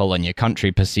horse people and your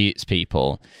country pursuits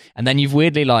people, and then you've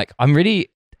weirdly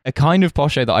a kind of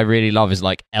posho that I really love is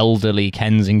like elderly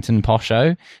Kensington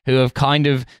posho who have kind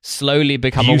of slowly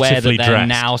become aware that they're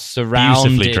now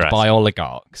surrounded by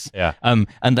oligarchs. Yeah. And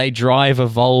they drive a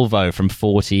Volvo from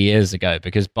 40 years ago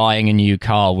because buying a new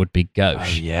car would be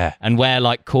gauche. Oh, yeah. And wear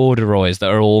like corduroys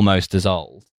that are almost as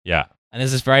old. Yeah. And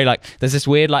there's this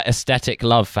weird like aesthetic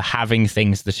love for having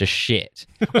things that are shit,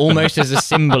 almost as a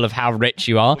symbol of how rich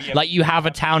you are. Like you have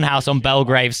a townhouse on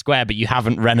Belgrave Square, but you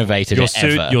haven't renovated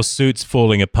ever. Your suit's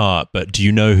falling apart, but do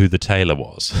you know who the tailor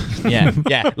was?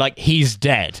 Yeah. Like he's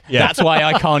dead. Yeah. That's why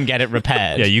I can't get it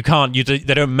repaired. Yeah, you can't. They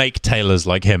don't make tailors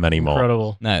like him anymore.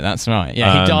 Incredible. No, that's right.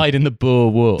 Yeah, he died in the Boer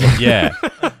War. Yeah,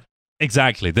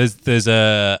 exactly. There's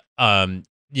a I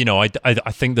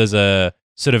think there's a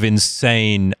sort of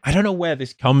insane, I don't know where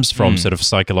this comes from sort of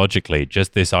psychologically,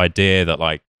 just this idea that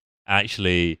like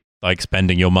actually like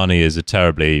spending your money is a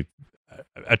terribly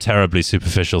a terribly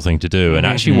superficial thing to do. And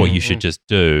actually what you should just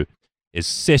do is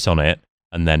sit on it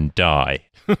and then die.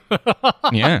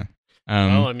 Yeah.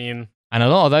 Well, I mean... And a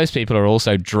lot of those people are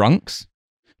also drunks.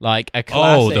 Like a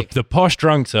classic... Oh, the posh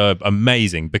drunks are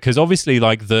amazing because obviously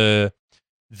like the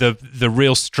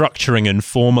real structuring and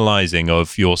formalizing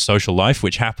of your social life,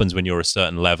 which happens when you're a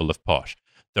certain level of posh.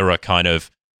 There are kind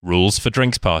of rules for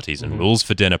drinks parties and rules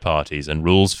for dinner parties and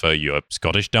rules for your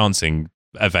Scottish dancing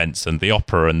events and the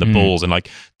opera and the balls and like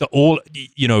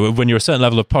when you're a certain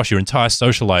level of posh, your entire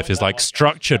social life is like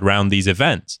structured around these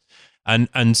events.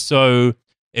 And so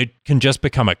it can just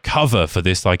become a cover for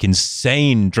this like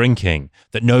insane drinking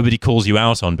that nobody calls you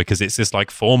out on because it's this like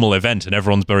formal event and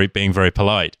everyone's being very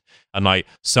polite. And like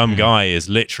some guy has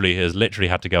literally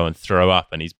had to go and throw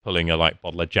up, and he's pulling a like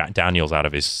bottle of Jack Daniels out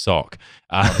of his sock.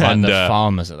 And the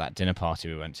farmers at that dinner party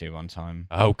we went to one time.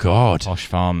 Oh God, posh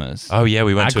farmers. Oh yeah,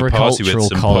 we went to a party with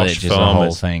some college posh is farmers. The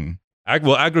whole thing.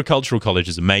 Well, agricultural college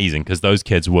is amazing because those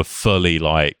kids were fully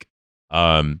like,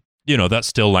 that's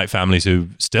still like families who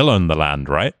still own the land,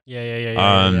 right?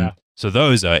 Yeah. So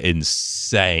those are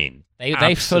insane.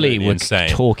 They fully were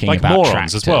talking like about morons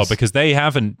tractors as well because they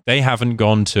haven't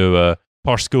gone to a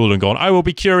posh school and gone, I will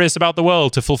be curious about the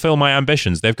world to fulfill my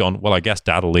ambitions. They've gone, well, I guess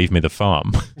Dad will leave me the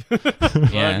farm.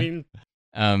 Yeah.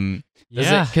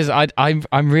 Because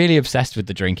I'm really obsessed with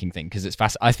the drinking thing because it's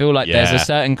fast. I feel like there's a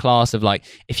certain class of like,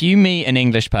 if you meet an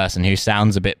English person who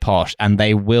sounds a bit posh and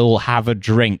they will have a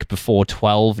drink before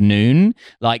 12 noon,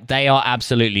 like they are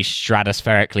absolutely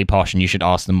stratospherically posh and you should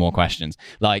ask them more questions.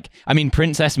 Like, I mean,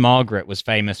 Princess Margaret was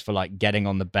famous for like getting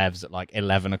on the bevs at like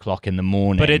 11 o'clock in the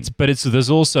morning. But there's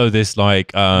also this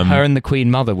like her and the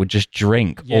Queen Mother would just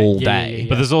drink all day.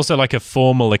 But there's also like a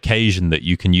formal occasion that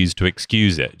you can use to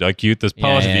excuse it. Like there's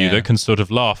part of you that can sort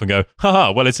of laugh and go,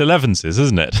 haha, well, it's 11's,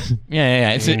 isn't it?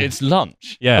 Yeah. It's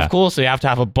lunch. Yeah. Of course, we have to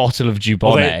have a bottle of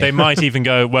Dubonnet. Well, they might even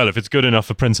go, well, if it's good enough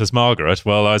for Princess Margaret,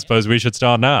 well, I suppose we should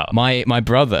start now. My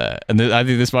brother, and I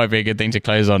think this might be a good thing to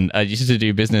close on, used to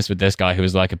do business with this guy who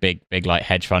was like a big like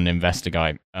hedge fund investor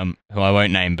guy, who I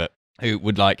won't name, but who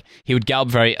would he would get up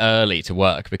very early to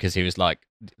work because he was like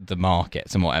the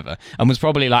markets and whatever, and was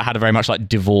probably like had a very much like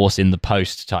divorce in the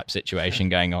post type situation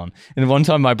going on. And one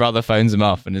time my brother phones him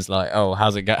up and is like, oh,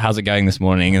 how's it going this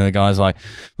morning? And the guy's like,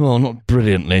 well, not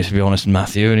brilliantly, to be honest,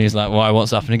 Matthew. And he's like, why,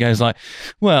 what's up? And he goes like,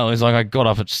 well, he's like, I got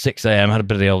up at 6 a.m, had a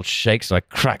bit of the old shake, so I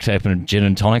cracked open a gin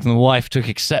and tonic, and the wife took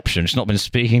exception. She's not been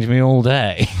speaking to me all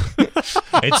day.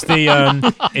 It's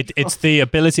the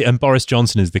ability, and Boris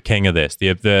Johnson is the king of this.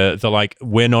 The like,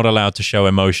 we're not allowed to show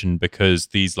emotion because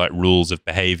these like rules of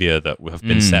behavior that have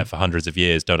been set for hundreds of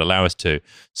years don't allow us to.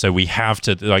 So we have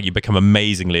to, like, you become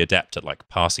amazingly adept at like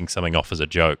passing something off as a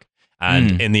joke.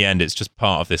 And in the end, it's just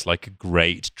part of this like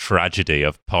great tragedy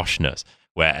of poshness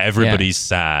where everybody's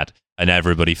sad and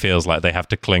everybody feels like they have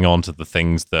to cling on to the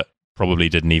things that probably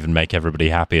didn't even make everybody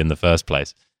happy in the first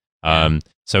place.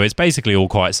 So it's basically all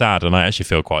quite sad, and I actually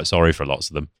feel quite sorry for lots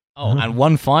of them. Oh, and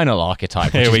one final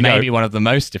archetype, which is maybe one of the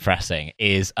most depressing,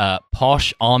 is a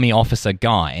posh army officer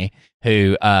guy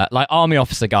who, like army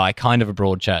officer guy, kind of a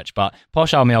broad church, but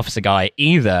posh army officer guy,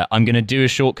 either I'm going to do a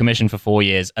short commission for 4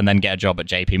 years and then get a job at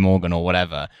JP Morgan or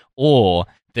whatever, or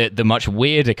the much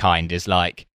weirder kind is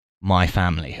like, my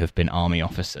family have been army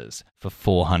officers for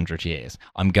 400 years.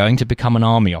 I'm going to become an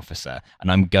army officer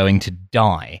and I'm going to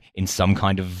die in some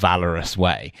kind of valorous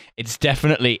way. It's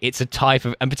a type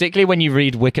of, and particularly when you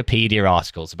read Wikipedia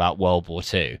articles about World War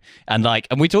II, and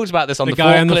we talked about this on the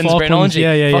Falklands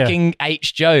Brinology, fucking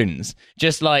H. Jones,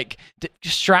 just like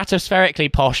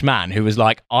stratospherically posh man who was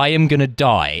like, I am going to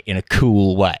die in a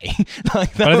cool way.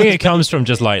 But I think it comes from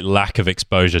just like lack of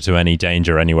exposure to any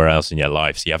danger anywhere else in your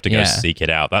life. So you have to go seek it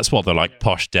out. That's what the like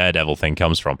posh daredevil thing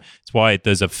comes from. It's why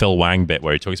there's a Phil Wang bit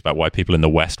where he talks about why people in the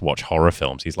West watch horror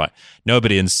films. He's like,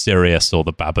 nobody in Syria saw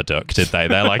the Babadook, did they?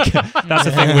 They're like, that's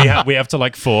the thing. We have to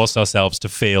like force ourselves to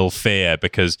feel fear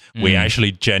because we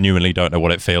actually genuinely don't know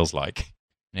what it feels like.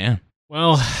 Yeah.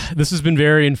 Well, this has been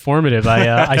very informative.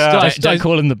 I don't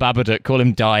call him the Babadook. Call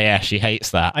him Daesh. He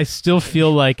hates that. I still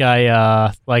feel like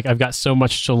I've got so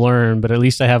much to learn, but at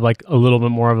least I have like a little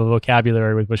bit more of a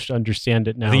vocabulary with which to understand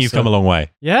it now. I think you've come a long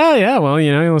way. Yeah.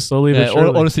 Well, slowly but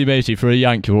surely. Honestly, matey, for a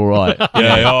Yank, you're all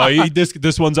right.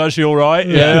 This one's actually all right.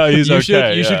 Yeah, he's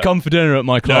okay. You should come for dinner at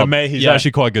my club. No, mate, he's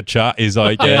actually quite a good chat. He's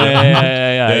like,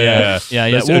 yeah.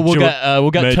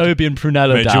 We'll get Toby and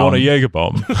Prunella mate, down. Do you want a Jaeger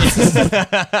bomb?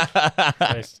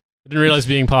 Nice. I didn't realize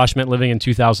being posh meant living in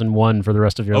 2001 for the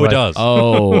rest of your life. Oh, it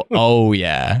does. Oh,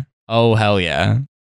 yeah. Oh, hell yeah.